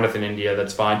with Jonathan India,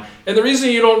 that's fine. And the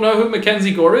reason you don't know who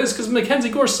Mackenzie Gore is, because Mackenzie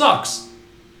Gore sucks.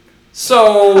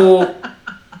 So,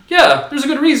 yeah, there's a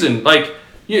good reason. Do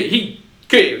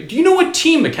you know what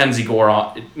team Mackenzie Gore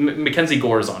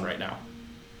is on right now?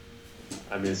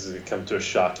 I mean, this is going to come to a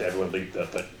shock to everyone leagued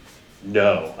up, but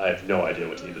no, I have no idea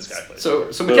what team this guy plays. So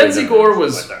Mackenzie Gore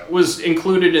was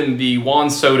included in the Juan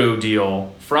Soto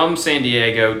deal from San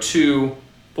Diego to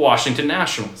the Washington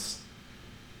Nationals.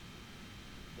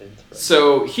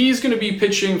 So he's going to be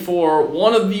pitching for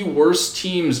one of the worst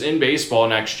teams in baseball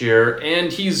next year,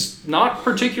 and he's not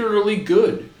particularly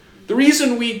good. The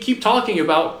reason we keep talking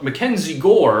about Mackenzie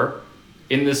Gore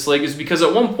in this league is because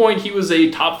at one point he was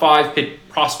a top 5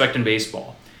 prospect in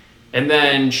baseball. And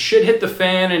then shit hit the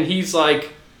fan, and he's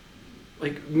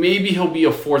maybe he'll be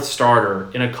a 4th starter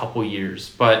in a couple years.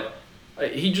 But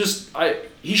he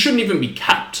shouldn't even be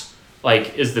kept,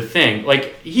 is the thing.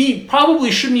 He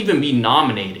probably shouldn't even be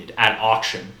nominated at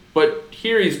auction. But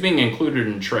here he's being included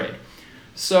in trade.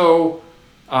 So,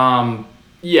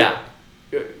 yeah.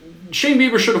 Shane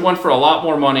Bieber should have went for a lot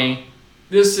more money.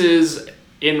 This is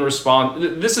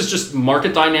just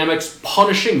market dynamics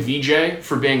punishing VJ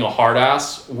for being a hard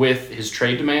ass with his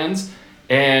trade demands,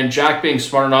 and Jack being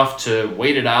smart enough to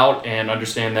wait it out and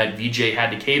understand that VJ had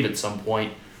to cave at some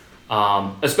point,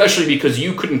 especially because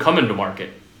you couldn't come into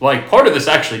market. Part of this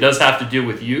actually does have to do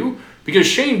with you, because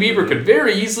Shane Bieber could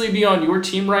very easily be on your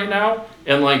team right now,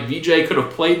 and VJ could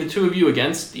have played the two of you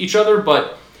against each other,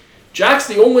 but Jack's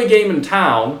the only game in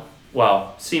town,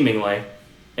 well, seemingly,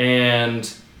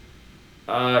 and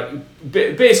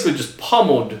basically just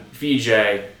pummeled VJ,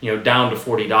 down to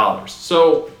 $40.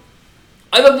 So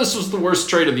I thought this was the worst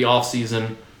trade of the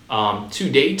offseason to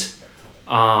date.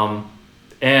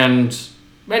 And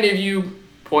many of you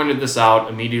pointed this out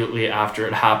immediately after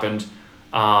it happened.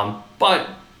 But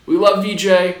we love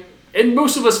VJ, and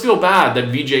most of us feel bad that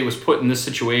VJ was put in this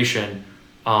situation.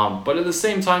 But at the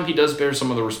same time, he does bear some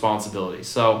of the responsibility.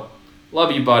 So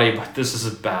love you, buddy, but this is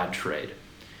a bad trade.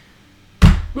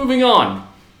 Moving on.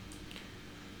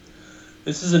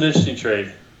 This is an interesting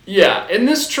trade. Yeah, in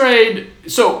this trade,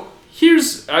 so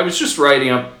I was just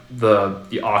writing up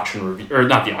the auction review, or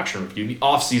not the auction review, the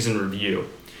off-season review.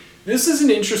 This is an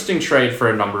interesting trade for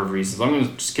a number of reasons. I'm going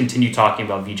to just continue talking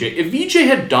about VJ. If VJ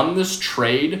had done this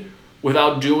trade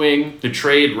without doing the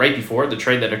trade right before, the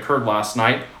trade that occurred last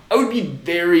night, I would be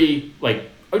pretty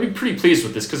pleased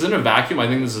with this, because in a vacuum, I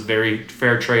think this is a very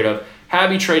fair trade of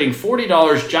Habby trading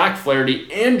 $40 Jack Flaherty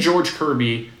and George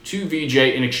Kirby to VJ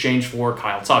in exchange for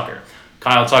Kyle Tucker.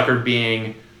 Kyle Tucker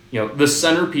being, the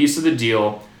centerpiece of the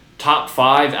deal, top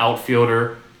 5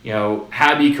 outfielder.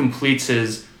 Habby completes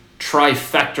his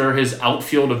trifecta, his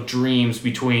outfield of dreams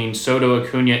between Soto,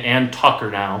 Acuna, and Tucker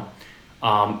now.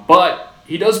 But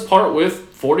he does part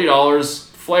with $40.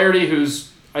 Flaherty,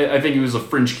 who's I think he was a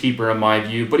fringe keeper in my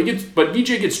view, but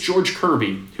VJ gets George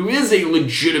Kirby, who is a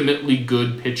legitimately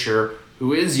good pitcher,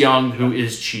 who is young, who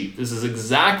is cheap. This is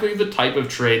exactly the type of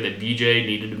trade that VJ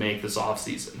needed to make this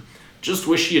offseason. Just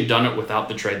wish he had done it without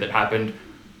the trade that happened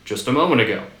just a moment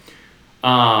ago.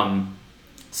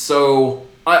 So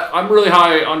I'm really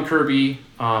high on Kirby.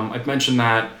 I've mentioned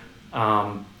that.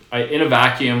 In a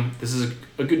vacuum, this is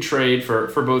a good trade for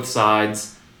both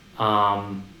sides.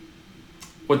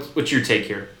 What's your take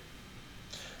here?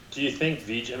 Do you think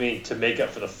VJ, to make up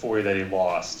for the 40 that he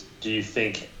lost, do you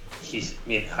think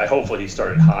hopefully he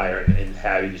started higher and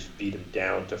Habby just beat him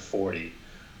down to 40.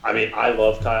 I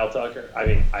love Kyle Tucker.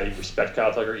 I respect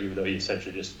Kyle Tucker, even though he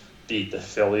essentially just beat the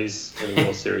Phillies in the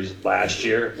World Series last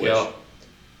year, which,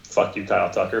 fuck you,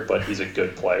 Kyle Tucker, but he's a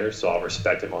good player, so I'll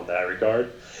respect him on that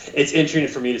regard. It's interesting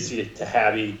for me to see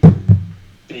Habby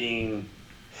being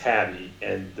Habby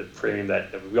and the premium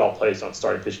that we all placed on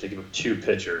starting pitch to give him 2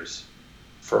 pitchers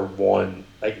for one.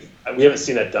 We haven't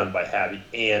seen that done by Habby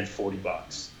and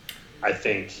 $40. I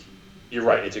think you're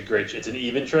right. It's an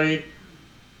even trade.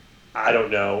 I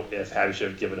don't know if Habby should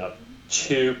have given up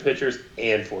 2 pitchers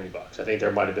and $40. I think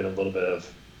there might have been a little bit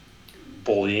of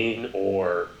bullying,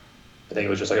 or I think it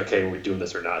was just like, okay, are we doing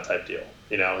this or not type deal.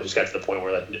 It just got to the point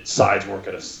where sides weren't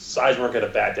gonna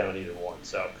bat down either one.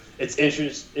 So it's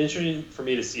interesting for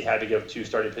me to see Habby give up 2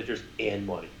 starting pitchers and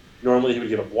money. Normally he would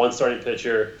give up 1 starting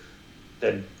pitcher,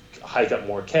 then hike up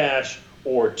more cash,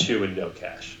 or 2 and no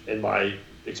cash, in my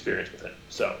experience with him.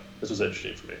 So this was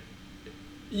interesting for me.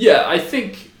 Yeah, I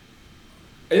think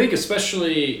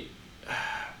especially,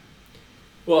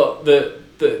 well,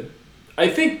 I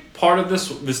think part of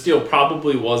this deal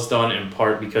probably was done in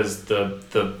part because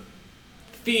the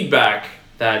feedback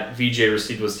that VJ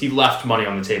received was he left money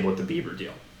on the table with the Bieber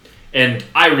deal. And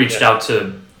I reached out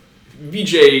to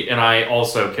VJ, and I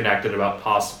also connected about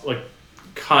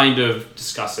kind of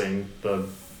discussing the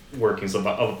workings of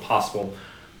a possible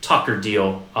Tucker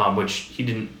deal, which he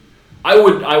didn't. I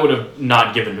would have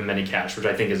not given him any cash, which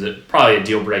I think is probably a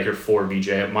deal breaker for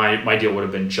VJ. My deal would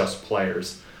have been just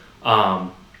players.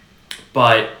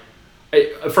 But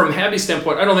from Habby's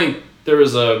standpoint, I don't think there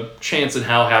was a chance in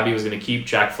hell Habby was going to keep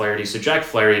Jack Flaherty. So Jack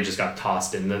Flaherty just got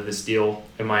tossed into this deal,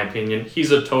 in my opinion.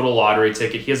 He's a total lottery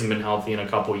ticket. He hasn't been healthy in a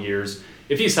couple years.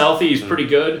 If he's healthy, he's pretty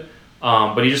good,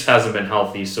 but he just hasn't been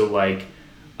healthy. So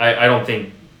I don't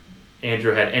think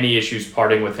Andrew had any issues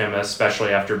parting with him, especially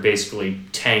after basically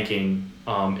tanking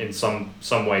in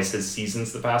some ways his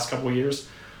seasons the past couple of years.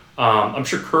 I'm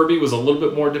sure Kirby was a little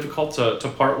bit more difficult to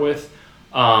part with.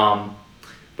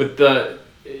 But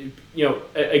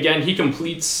again, he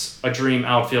completes a dream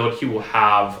outfield. He will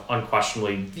have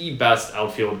unquestionably the best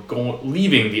outfield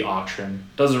leaving the auction.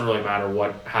 Doesn't really matter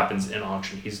what happens in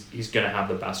auction. He's going to have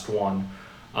the best one,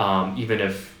 even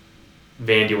if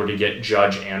Vandy were to get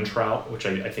Judge and Trout, which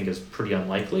I think is pretty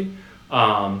unlikely.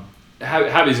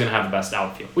 Habby's going to have the best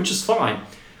outfield, which is fine.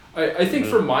 I think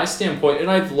from my standpoint,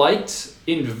 and I've liked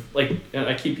and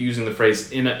I keep using the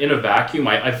phrase in a vacuum.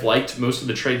 I've liked most of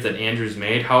the trades that Andrew's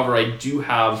made. However, I do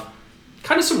have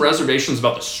kind of some reservations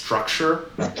about the structure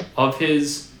of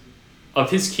his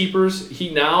keepers.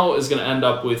 He now is going to end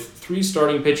up with 3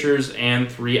 starting pitchers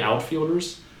and 3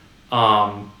 outfielders,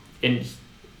 and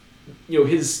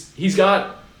he's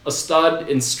got a stud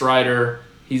in Strider.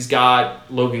 He's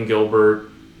got Logan Gilbert,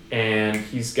 and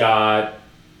he's got,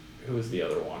 who is the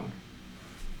other one?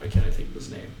 Why can't I think of his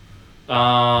name?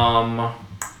 What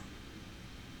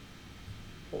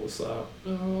was that?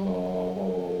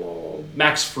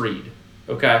 Max Fried.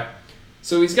 Okay,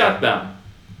 so he's got them.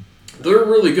 They're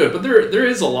really good, but there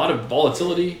is a lot of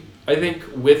volatility, I think,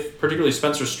 with particularly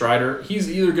Spencer Strider.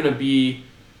 He's either going to be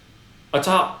a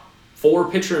top 4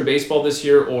 pitcher in baseball this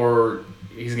year, or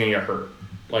he's going to get hurt.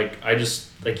 He's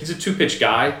a 2-pitch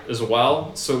guy as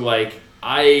well. So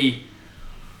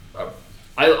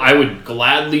I would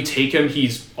gladly take him.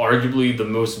 He's arguably the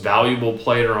most valuable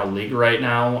player in our league right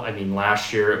now. I mean,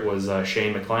 last year it was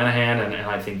Shane McClanahan, and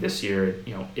I think this year,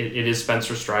 it is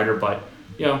Spencer Strider. But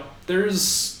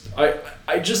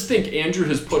I just think Andrew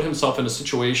has put himself in a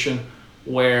situation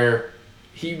where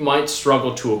he might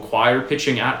struggle to acquire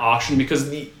pitching at auction, because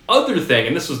the other thing,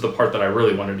 and this was the part that I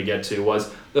really wanted to get to,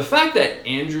 was the fact that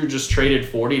Andrew just traded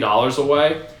 $40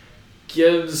 away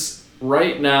gives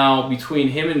right now between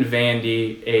him and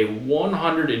Vandy a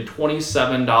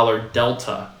 $127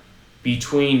 delta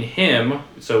between him,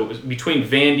 so between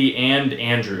Vandy and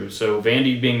Andrew. So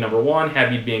Vandy being number one,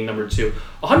 Habib being number two.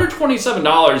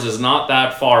 $127 is not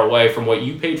that far away from what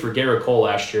you paid for Garrett Cole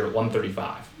last year at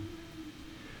 $135.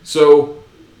 So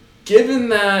given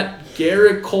that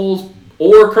Garrett Cole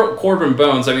or Corbin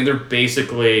Bones, I mean, they're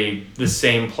basically the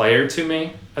same player to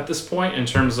me at this point in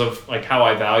terms of like how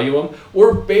I value them.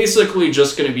 We're basically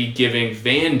just going to be giving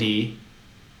Vandy,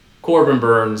 Corbin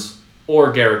Burns,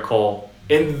 or Garrett Cole.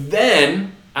 And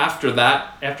then after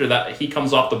that he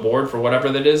comes off the board for whatever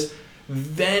that is,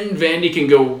 then Vandy can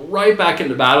go right back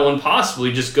into battle and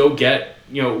possibly just go get,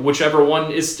 whichever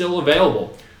one is still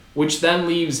available, which then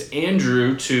leaves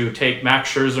Andrew to take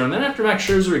Max Scherzer. And then after Max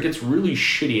Scherzer, it gets really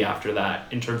shitty after that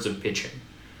in terms of pitching.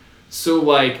 So,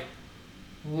 like,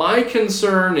 my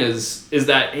concern is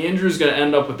that Andrew's going to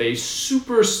end up with a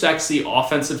super sexy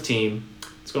offensive team.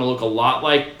 It's going to look a lot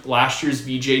like last year's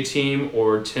VJ team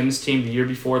or Tim's team the year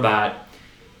before that.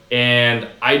 And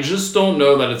I just don't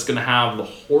know that it's going to have the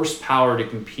horsepower to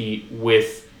compete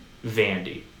with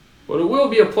Vandy. But it will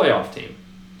be a playoff team.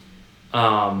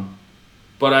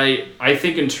 But I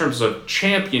think in terms of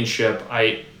championship,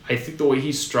 I think the way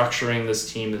he's structuring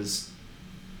this team is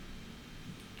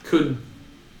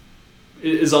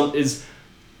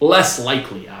less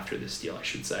likely after this deal, I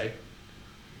should say.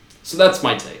 So that's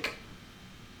my take.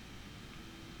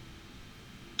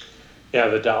 Yeah,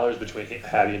 the dollars between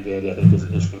Hattie and Vandy, I think, is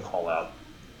an interesting call out.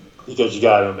 Because you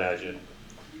got to imagine.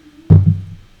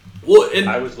 Well,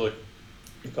 I was looking.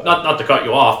 Not to cut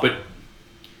you off, but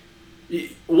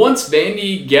once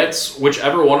Vandy gets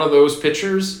whichever one of those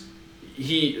pitchers,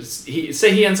 he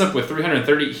say he ends up with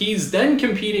 330. He's then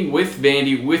competing with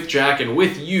Vandy, with Jack, and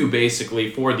with you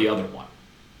basically for the other one.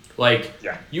 Like,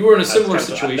 yeah. You were in a similar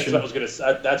situation. That's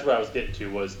what I was getting to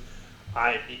was,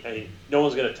 I mean, no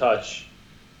one's going to touch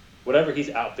whatever he's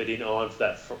outbidding on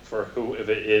for who, if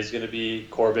it is going to be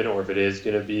Corbin or if it is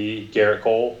going to be Garrett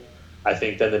Cole. I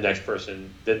think then the next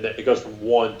person, then it goes from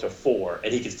 1 to 4,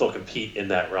 and he can still compete in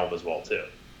that realm as well too.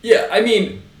 Yeah, I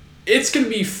mean, it's going to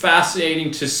be fascinating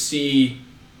to see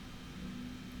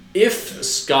if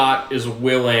Scott is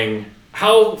willing.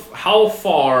 How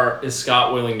far is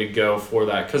Scott willing to go for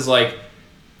that? Because like,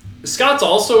 Scott's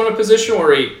also in a position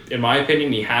where in my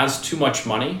opinion, he has too much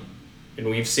money, and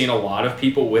we've seen a lot of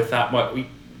people with that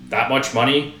much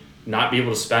money not be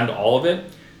able to spend all of it.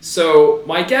 So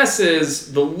my guess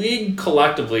is the league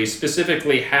collectively,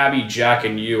 specifically Habby, Jack,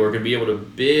 and you, are going to be able to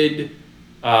bid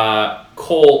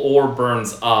Cole or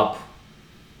Burns up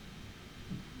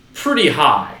pretty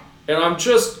high. And I'm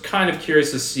just kind of curious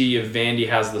to see if Vandy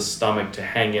has the stomach to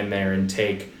hang in there and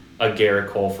take a Garrett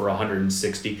Cole for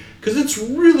 $160. Because it's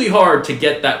really hard to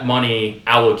get that money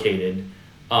allocated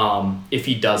if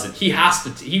he doesn't.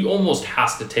 He almost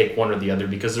has to take one or the other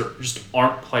because there just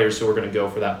aren't players who are going to go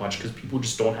for that much because people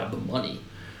just don't have the money.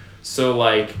 So,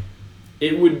 like,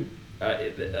 it would...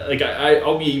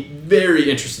 I'll be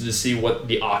very interested to see what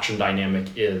the auction dynamic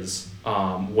is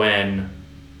when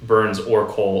Burns or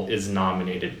Cole is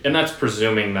nominated, and that's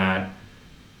presuming that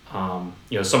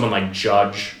someone like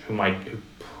Judge, who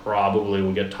probably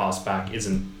will get tossed back,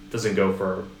 doesn't go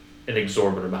for an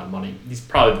exorbitant amount of money. He's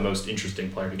probably the most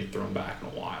interesting player to get thrown back in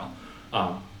a while,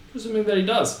 presuming that he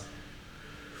does.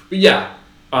 But yeah,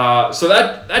 so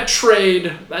that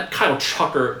trade, that Kyle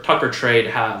Tucker trade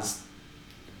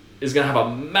is going to have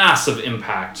a massive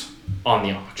impact on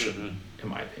the auction, in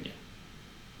my opinion.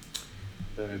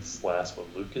 And it's last one,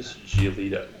 Lucas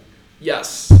Giolito.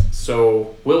 Yes.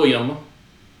 So William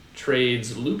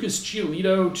trades Lucas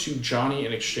Giolito to Johnny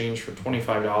in exchange for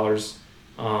 $25.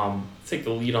 Take the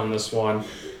lead on this one.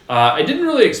 I didn't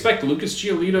really expect Lucas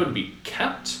Giolito to be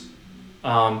kept,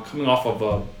 coming off of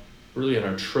an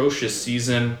atrocious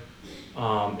season.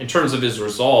 In terms of his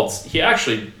results, he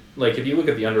actually, like, if you look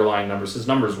at the underlying numbers, his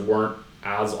numbers weren't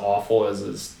as awful as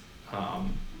his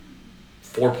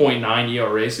 4.9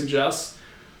 ERA suggests.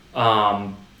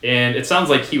 And it sounds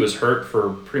like he was hurt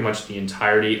for pretty much the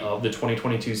entirety of the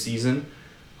 2022 season.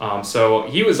 So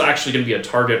he was actually going to be a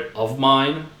target of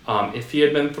mine if he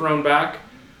had been thrown back.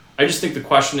 I just think the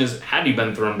question is, had he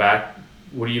been thrown back,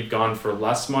 would he have gone for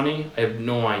less money? I have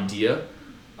no idea.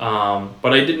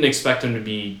 But I didn't expect him to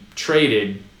be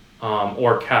traded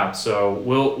or capped. So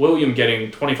William getting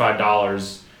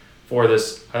 $25 for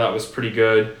this, I thought was pretty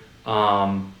good.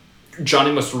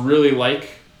 Johnny must really like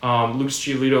Lucas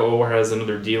Giolito, or has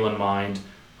another deal in mind,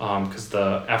 because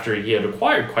after he had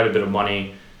acquired quite a bit of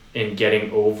money in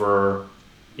getting over,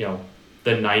 the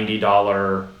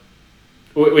 $90,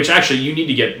 which actually you need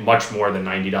to get much more than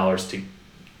 $90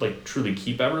 like truly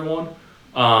keep everyone.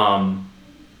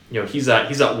 He's at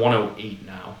 108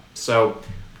 now. So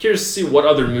I'm curious to see what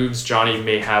other moves Johnny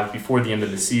may have before the end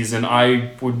of the season.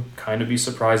 I would kind of be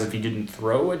surprised if he didn't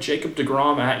throw a Jacob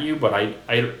deGrom at you, but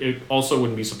it also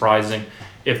wouldn't be surprising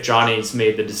if Johnny's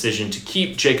made the decision to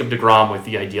keep Jacob deGrom with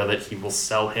the idea that he will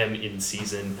sell him in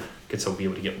season because he'll be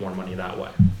able to get more money that way.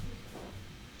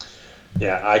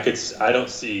 Yeah, I don't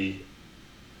see,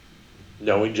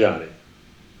 knowing Johnny,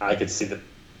 I could see the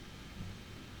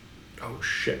oh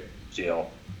shit deal.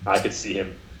 I could see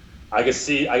him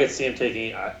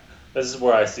taking. This is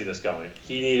where I see this going.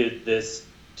 He needed this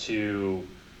to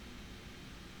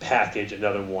package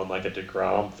another one like a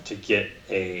deGrom to get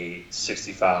a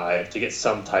 65, to get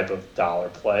some type of dollar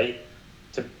play,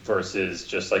 versus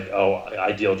just like,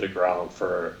 I deal deGrom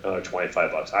for another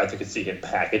 $25. I could see him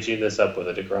packaging this up with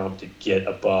a deGrom to get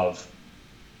above,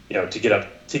 to get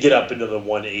up into the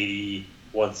 180,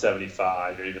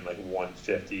 175, or even like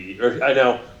 150, or I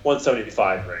know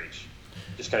 175 range.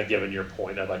 Just kind of given your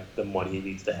point of like the money he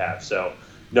needs to have. So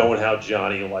knowing how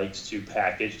Johnny likes to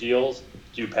package deals,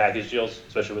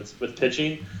 especially with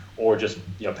pitching, or just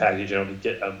package to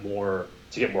get more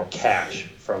cash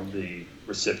from the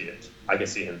recipient. I can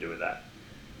see him doing that.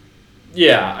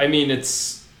 Yeah, I mean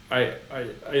I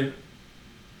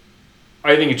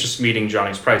think it's just meeting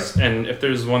Johnny's price. And if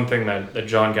there's one thing that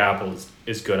John Gappel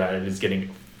is good at, it is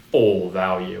getting full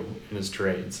value in his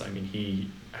trades. I mean, he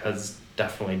has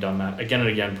definitely done that again and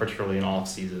again, particularly in off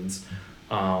seasons.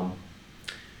 So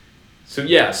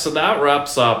that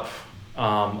wraps up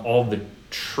all the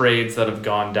trades that have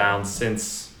gone down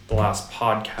since the last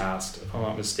podcast, if I'm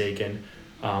not mistaken.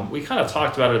 We kind of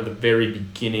talked about it at the very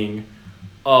beginning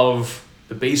of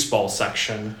the baseball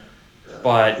section,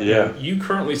 but you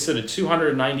currently sit at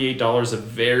 $298, a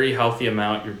very healthy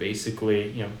amount. You're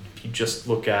basically, if you just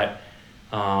look at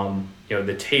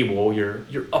the table,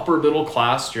 you're upper middle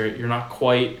class. You're not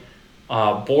quite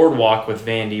boardwalk with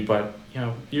Vandy, but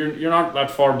you're not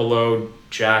that far below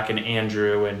Jack and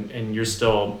Andrew, and you're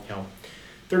still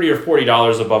 $30 or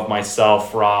 $40 above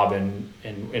myself, Rob,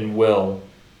 and Will.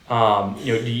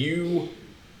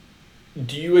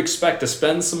 Do you expect to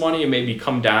spend some money and maybe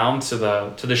come down to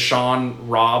the Sean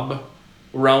Rob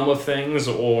realm of things,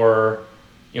 or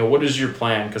what is your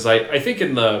plan? Because I think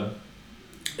in the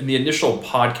initial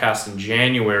podcast in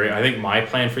January, I think my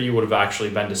plan for you would have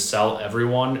actually been to sell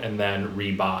everyone and then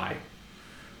rebuy.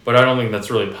 But I don't think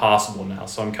that's really possible now.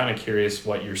 So I'm kind of curious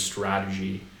what your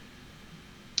strategy.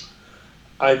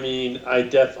 I mean, I'm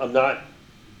not.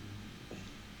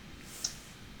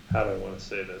 How do I want to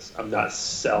say this? I'm not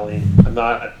selling. I'm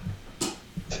not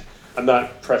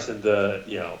pressing the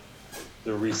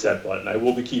reset button. I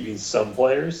will be keeping some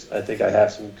players. I think I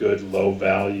have some good low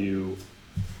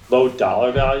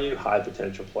dollar value, high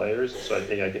potential players. So I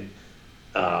think I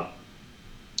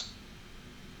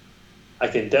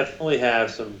can definitely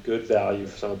have some good value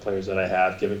for some of the players that I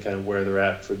have, given kind of where they're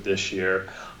at for this year.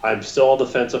 I'm still on the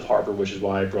fence of Harper, which is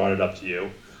why I brought it up to you.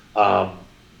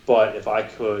 But if I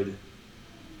could,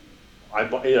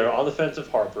 I'm either on the fence of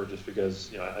Harper just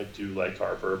because I do like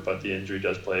Harper, but the injury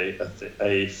does play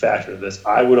a factor in this.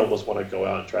 I would almost want to go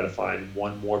out and try to find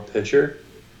one more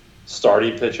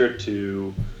starting pitcher,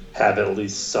 to have at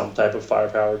least some type of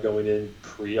firepower going in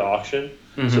pre-auction.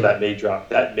 Mm-hmm. So that may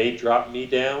drop me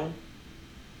down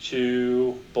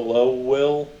to below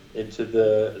Will into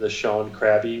the Sean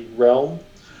Krabby realm,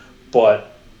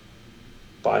 but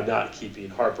by not keeping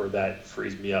Harper, that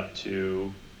frees me up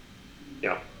to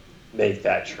make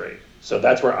that trade. So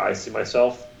that's where I see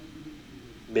myself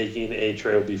making a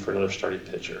trade. Will be for another starting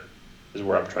pitcher, is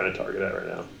where I'm trying to target at right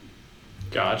now.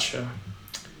 Gotcha.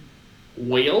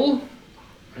 Well,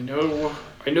 I know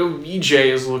VJ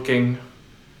is looking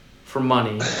for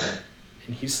money,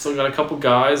 and he's still got a couple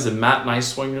guys, and Matt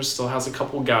Niceswinger still has a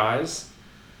couple guys.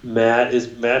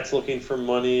 Matt's looking for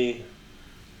money.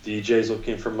 DJ's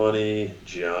looking for money.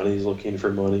 Johnny's looking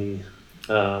for money.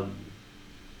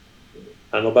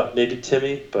 I don't know about maybe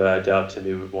Timmy, but I doubt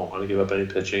Timmy would want to give up any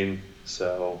pitching.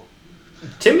 So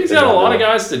Timmy's got a lot of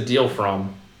guys to deal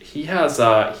from. He has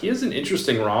an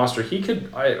interesting roster.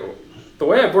 The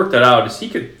way I've worked that out is he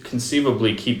could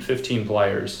conceivably keep 15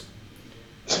 players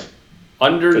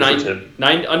under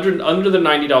under the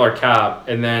 $90 cap,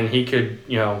 and then he could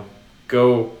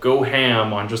go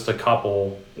ham on just a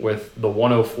couple with the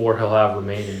 104 he'll have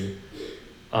remaining,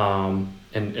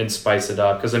 and spice it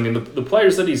up. Because I mean the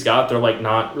players that he's got, they're like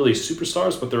not really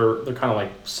superstars, but they're kind of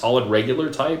like solid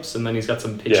regular types, and then he's got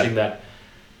some pitching that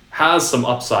has some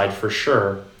upside for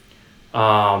sure.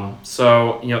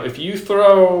 So if you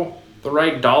throw the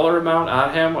right dollar amount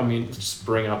at him, I mean, let's just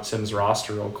bring up Tim's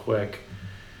roster real quick.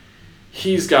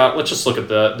 let's just look at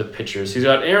the pitchers. He's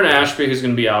got Aaron Ashby, who's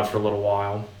going to be out for a little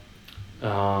while.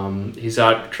 He's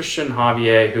got Christian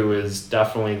Javier, who is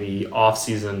definitely the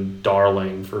offseason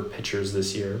darling for pitchers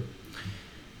this year.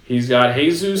 He's got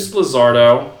Jesus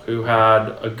Luzardo, who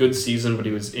had a good season, but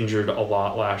he was injured a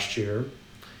lot last year.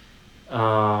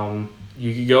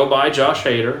 You could go by Josh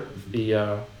Hader,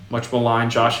 the much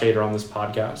maligned Josh Hader on this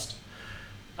podcast.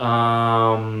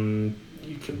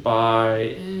 You could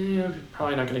buy,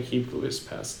 probably not going to keep Luis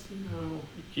Pest.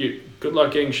 Good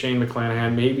luck getting Shane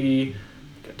McClanahan. Maybe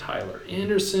get Tyler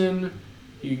Anderson.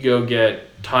 You go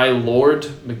get Ty Lord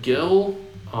McGill,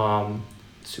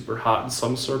 super hot in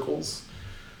some circles.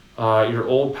 Your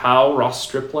old pal Ross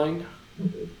Stripling.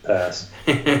 Pass.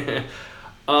 Hard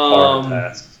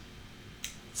pass.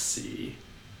 Let's see.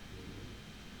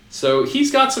 So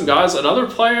he's got some guys. Another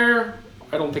player,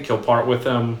 I don't think he'll part with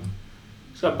him.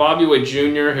 He's got Bobby Witt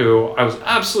Jr., who I was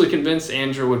absolutely convinced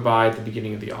Andrew would buy at the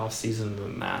beginning of the offseason,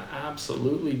 and that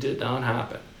absolutely did not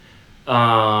happen.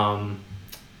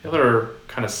 The other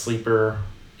kind of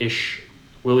sleeper-ish,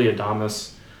 Willie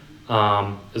Adames,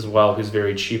 as well, who's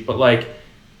very cheap. But, like,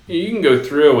 you can go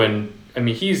through and, I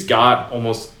mean, he's got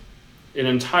almost an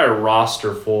entire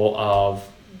roster full of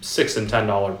 $6 and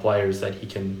 $10 players that he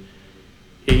can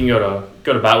go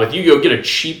to bat with. You go get a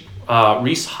cheap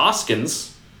Rhys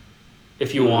Hoskins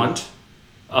if you want.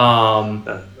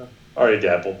 Already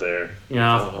dabbled there.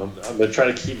 Yeah. I'm going to try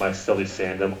to keep my Philly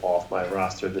fandom off my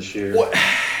roster this year. What?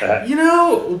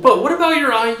 But what about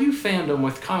your IU fandom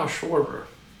with Kyle Schwarber?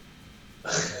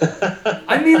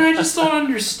 I mean, I just don't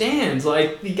understand.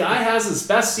 Like, the guy has his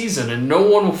best season and no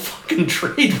one will fucking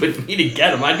trade with me to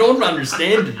get him. I don't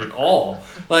understand it at all.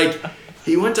 Like,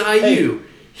 he went to IU.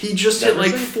 He just hit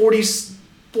like 40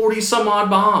 some odd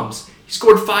bombs. He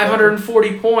scored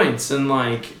 540 points and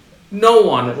like no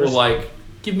one will like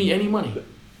give me any money.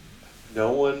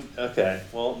 No one. Okay.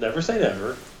 Well, never say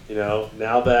never.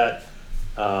 Now that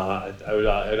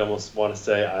I'd almost want to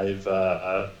say I've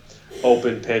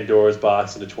opened Pandora's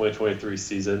box in the 2023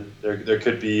 season. There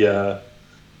could be. I'm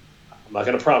not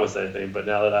going to promise anything, but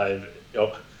now that I've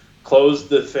closed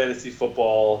the fantasy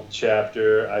football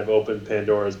chapter, I've opened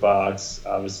Pandora's box.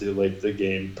 Obviously, late the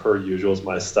game per usual is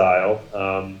my style.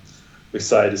 I'm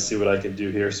excited to see what I can do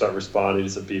here. Start responding to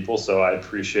some people. So I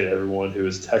appreciate everyone who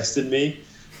has texted me.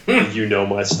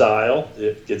 My style.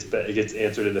 It gets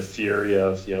answered in a fury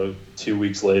of 2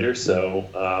 weeks later. So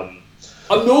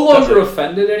I'm no longer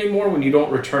offended anymore when you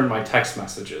don't return my text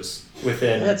messages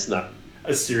within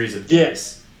a series of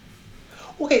days.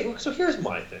 Okay, so here's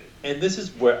my thing, and this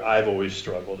is where I've always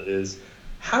struggled, is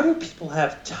how do people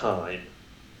have time?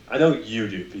 I know you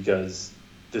do, because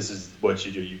this is what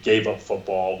you do. You gave up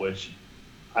football, which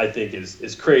I think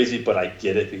is crazy, but I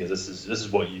get it because this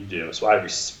is what you do. So I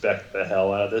respect the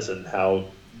hell out of this and how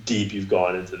deep you've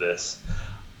gone into this.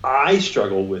 I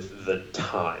struggle with the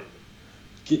time.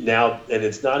 Now, and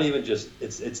it's not even just,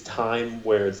 it's time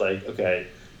where it's like, okay,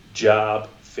 job,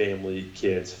 family,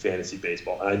 kids, fantasy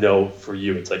baseball. And I know for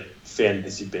you it's like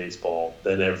fantasy baseball,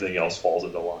 then everything else falls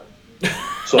into line.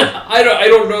 So I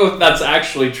don't know if that's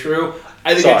actually true.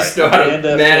 I think I just know how to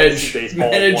manage baseball,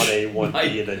 1A,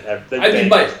 1B, and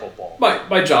then football.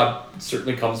 My job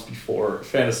certainly comes before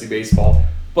fantasy baseball.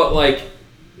 But like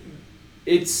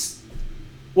first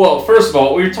of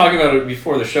all, we were talking about it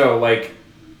before the show, like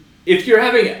if you're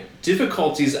having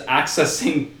difficulties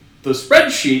accessing the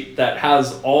spreadsheet that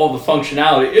has all the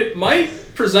functionality, it might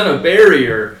present a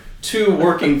barrier to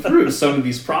working through some of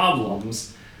these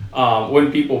problems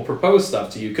when people propose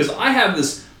stuff to you. Because I have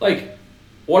this, like,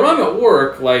 when I'm at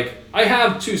work, like, I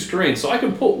have two screens, so I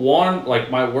can put one,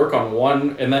 like, my work on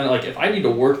one, and then, like, if I need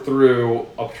to work through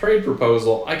a trade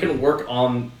proposal, I can work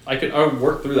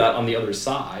through that on the other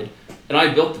side. And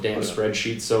I built the damn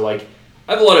spreadsheet, so, like,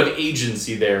 I have a lot of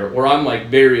agency there where I'm like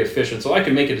very efficient, so I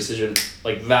can make a decision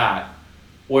like that.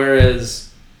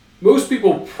 Whereas most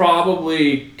people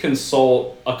probably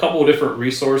consult a couple of different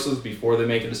resources before they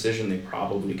make a decision. They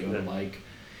probably go to like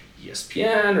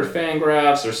ESPN or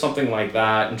Fangraphs or something like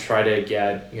that and try to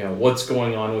get, what's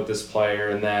going on with this player.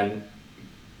 And then,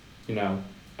 I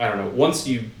don't know, once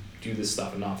you do this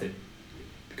stuff enough, it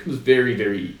becomes very,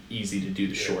 very easy to do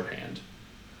the shorthand.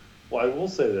 Well, I will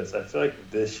say this. I feel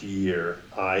like this year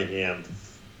I am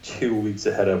 2 weeks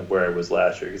ahead of where I was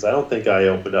last year, because I don't think I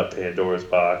opened up Pandora's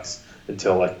box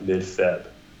until like mid-Feb,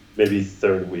 maybe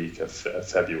third week of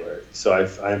February. So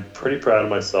I'm pretty proud of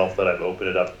myself that I've opened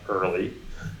it up early.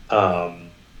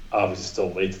 Obviously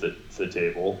still late to the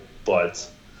table, but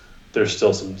there's still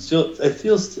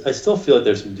I still feel like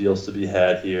there's some deals to be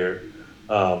had here.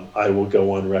 I will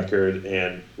go on record,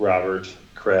 and Robert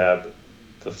Crabb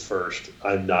the 1st,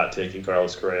 I'm not taking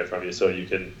Carlos Correa from you. So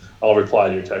I'll reply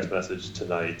to your text message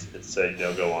tonight and say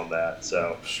no go on that.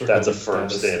 So Sure, that's a he'll be firm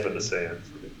stamp in the devastated. sand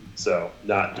for me. So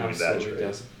not doing that Absolutely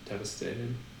trade.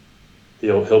 devastated.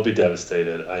 He'll be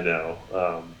devastated. I know.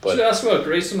 Should But ask about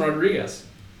Grayson Rodriguez.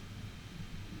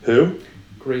 who?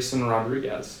 Grayson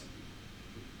Rodriguez.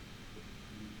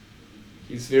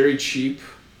 He's very cheap.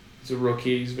 He's a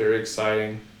rookie. He's very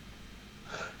exciting.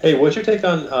 Hey, what's your take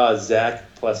on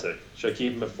Zach Plessick? Should I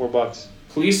keep him at $4?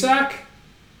 Plesac?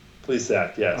 Please,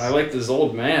 Zach. Yes. I like this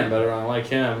old man better than I like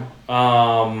him.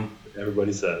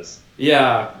 Everybody says.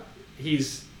 Yeah,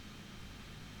 he's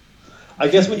I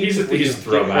guess when he's you a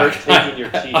throwback. taking your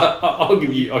team. I'll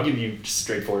give you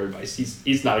straightforward advice.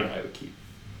 He's not a guy I would keep.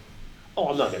 Oh,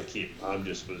 I'm not going to keep him. I'm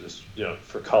just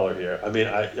for color here. I mean,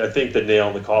 I think the nail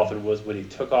in the coffin was when he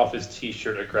took off his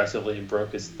T-shirt aggressively and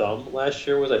broke his thumb last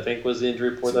year. Was the injury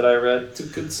report that I read? It's a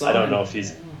good sign. I don't know if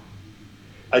he's.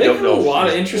 I They don't know. have a if lot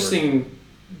of he's interesting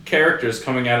characters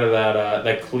coming out of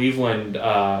that Cleveland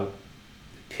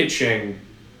pitching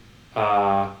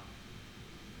factory.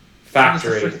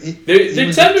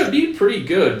 They tend to be pretty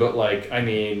good, but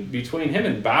between him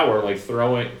and Bauer,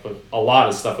 throwing a lot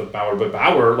of stuff at Bauer. But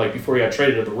Bauer, before he got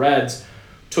traded to the Reds,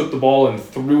 took the ball and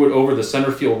threw it over the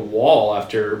center field wall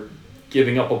after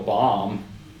giving up a bomb.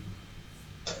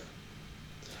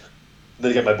 Then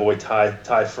you got my boy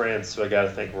Ty France, so I got to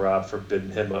thank Rob for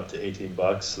bidding him up to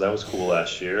 $18. So that was cool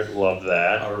last year. Loved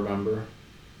that. I remember.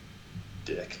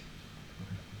 Dick.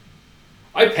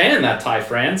 I panned that Ty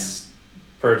France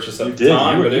purchase at You the did.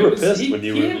 time, You were pissed when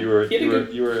you were. He had a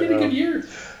good year.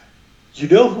 You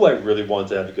know who I really want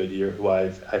to have a good year? Who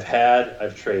I've had,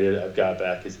 I've traded, I've got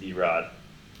back is Erod.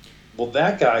 Well,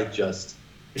 that guy just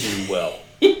do well.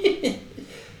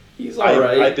 He's all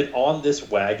right. I've been on this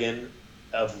wagon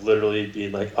of literally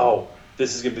being like, oh,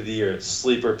 this is gonna be the year.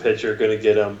 Sleeper pitcher, gonna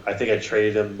get him. I think I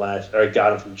traded him I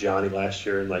got him from Johnny last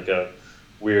year in a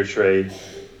weird trade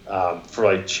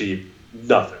for cheap.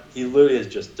 Nothing. He literally has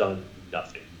just done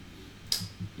nothing.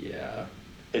 Yeah.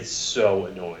 It's so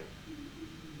annoying.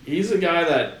 He's a guy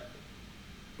that,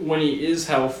 when he is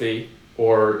healthy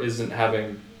or isn't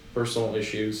having personal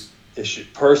issues,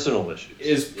 personal issues,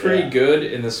 is pretty good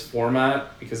in this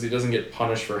format because he doesn't get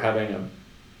punished for having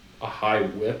a high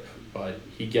whip, but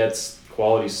he gets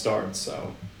quality starts,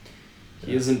 so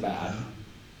he isn't bad.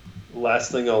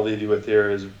 Last thing I'll leave you with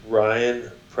here is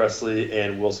Ryan Presley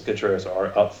and Wilson Contreras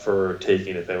are up for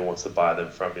taking if anyone wants to buy them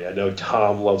from me. I know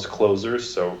Tom loves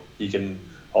closers, so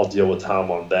I'll deal with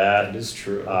Tom on that. That is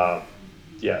true.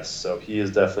 Yes, so he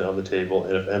is definitely on the table,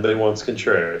 and if anybody wants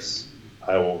Contreras,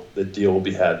 the deal will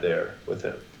be had there with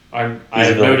him. I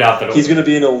have no doubt that he's going to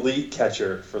be an elite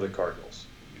catcher for the Cardinals.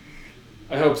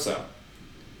 I hope so.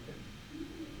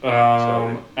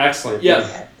 Excellent.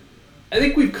 Yeah, I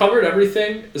think we've covered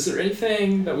everything. Is there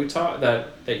anything that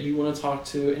that you want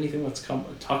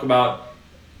to talk about?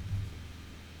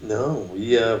 No,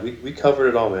 we covered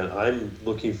it all, man. I'm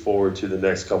looking forward to the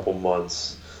next couple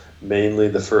months. Mainly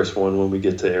the first one when we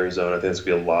get to Arizona. I think it's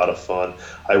going to be a lot of fun.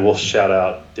 I will shout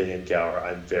out Dan Gower.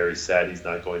 I'm very sad he's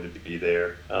not going to be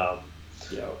there.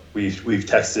 We've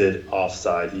texted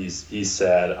offside. He's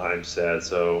sad. I'm sad.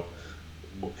 So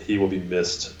he will be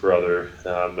missed, brother.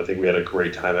 I think we had a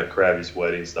great time at Krabby's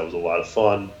wedding, so that was a lot of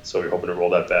fun. So we're hoping to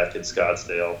roll that back in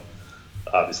Scottsdale.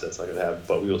 Obviously, that's not going to happen,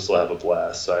 but we will still have a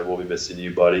blast. So I will be missing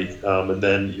you, buddy. And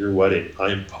then your wedding. I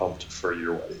am pumped for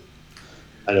your wedding.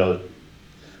 I know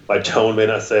my tone may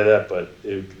not say that, but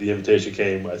the invitation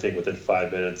came, I think, within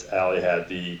 5 minutes. Allie had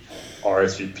the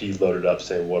RSVP loaded up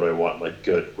saying, what do I want? I'm like,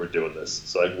 good, we're doing this.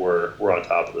 So we're on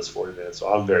top of this for you, man.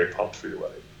 So I'm very pumped for your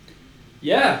wedding.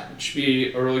 Yeah, it should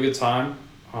be a really good time.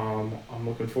 I'm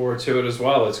looking forward to it as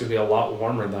well. It's going to be a lot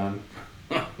warmer then.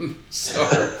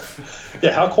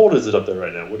 Yeah, how cold is it up there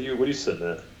right now? What are you sitting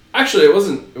at? Actually, it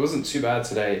wasn't too bad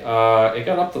today. It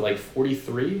got up to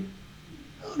 43.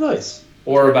 Oh, nice.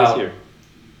 Or about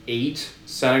 8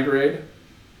 centigrade.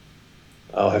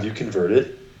 Oh, have you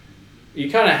converted? You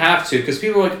kind of have to, because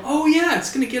people are like, oh yeah,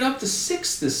 it's going to get up to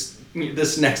 6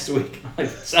 this next week. I'm like,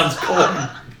 sounds cold.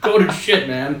 Cold as shit,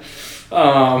 man.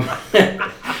 But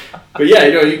yeah,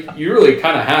 you really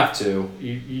kind of have to.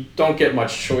 You don't get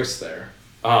much choice there.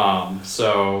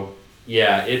 So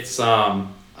yeah, it's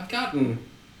I've gotten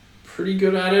pretty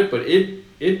good at it, but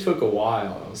it took a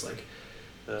while. I was like,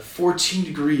 14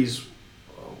 degrees.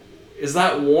 Is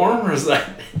that warm or is that?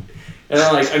 And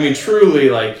I'm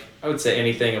truly I would say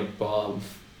anything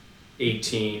above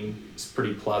 18 is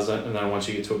pretty pleasant, and then once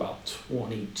you get to about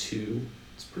 22,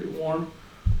 it's pretty warm.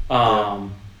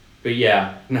 But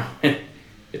yeah, no,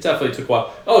 it definitely took a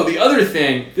while. Oh, the other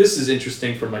thing, this is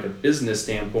interesting from like a business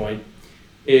standpoint,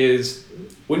 is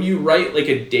when you write like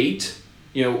a date,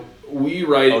 we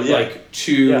write like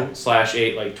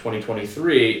 2/8 like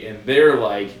 2023, and they're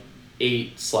like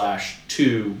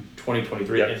 8/2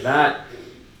 2023, and that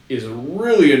is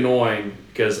really annoying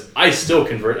because I still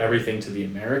convert everything to the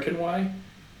American way,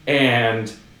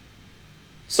 and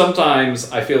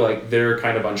sometimes I feel like they're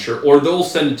kind of unsure, or they'll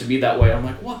send it to me that way. I'm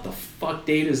like, what the fuck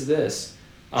date is this?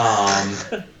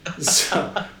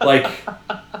 So, like,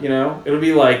 it'll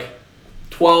be like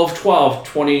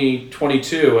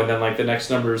 12/12/2022, and then like the next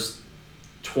number's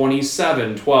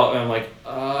 27/12, and I'm like,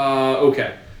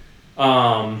 okay.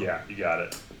 Yeah, you got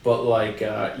it. But like,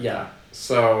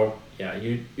 so yeah,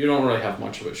 you don't really have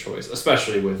much of a choice,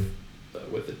 especially with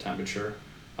the temperature.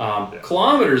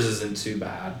 Kilometers isn't too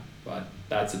bad, but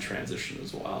that's a transition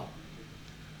as well.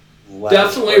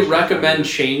 Definitely recommend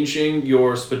changing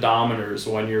your speedometers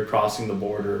when you're crossing the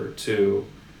border to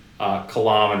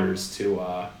kilometers to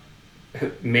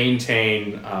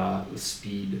maintain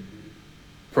the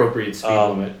appropriate speed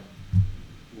limit.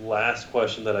 Last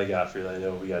question that I got for you. I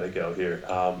know we got to go here.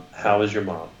 How is your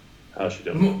mom? How's she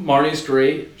doing? Marnie's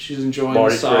great. She's enjoying the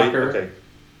soccer. Great? Okay.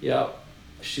 Yep.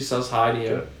 She says hi to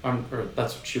you. Or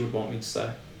that's what she would want me to say.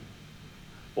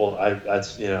 Well, I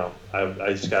just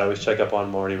gotta always check up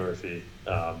on Marnie Murphy.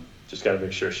 Just gotta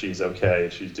make sure she's okay.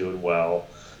 She's doing well.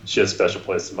 She has a special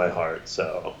place in my heart.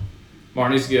 So.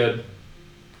 Marnie's good.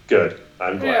 Good.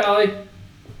 I'm glad. Hey, Allie.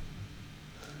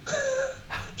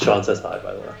 Sean says hi,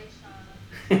 by the way.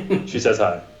 She says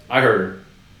hi. I heard her.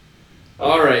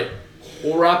 All right.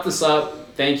 We'll wrap this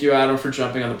up. Thank you, Adam, for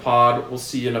jumping on the pod. We'll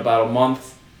see you in about a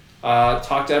month.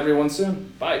 Talk to everyone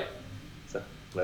soon. Bye.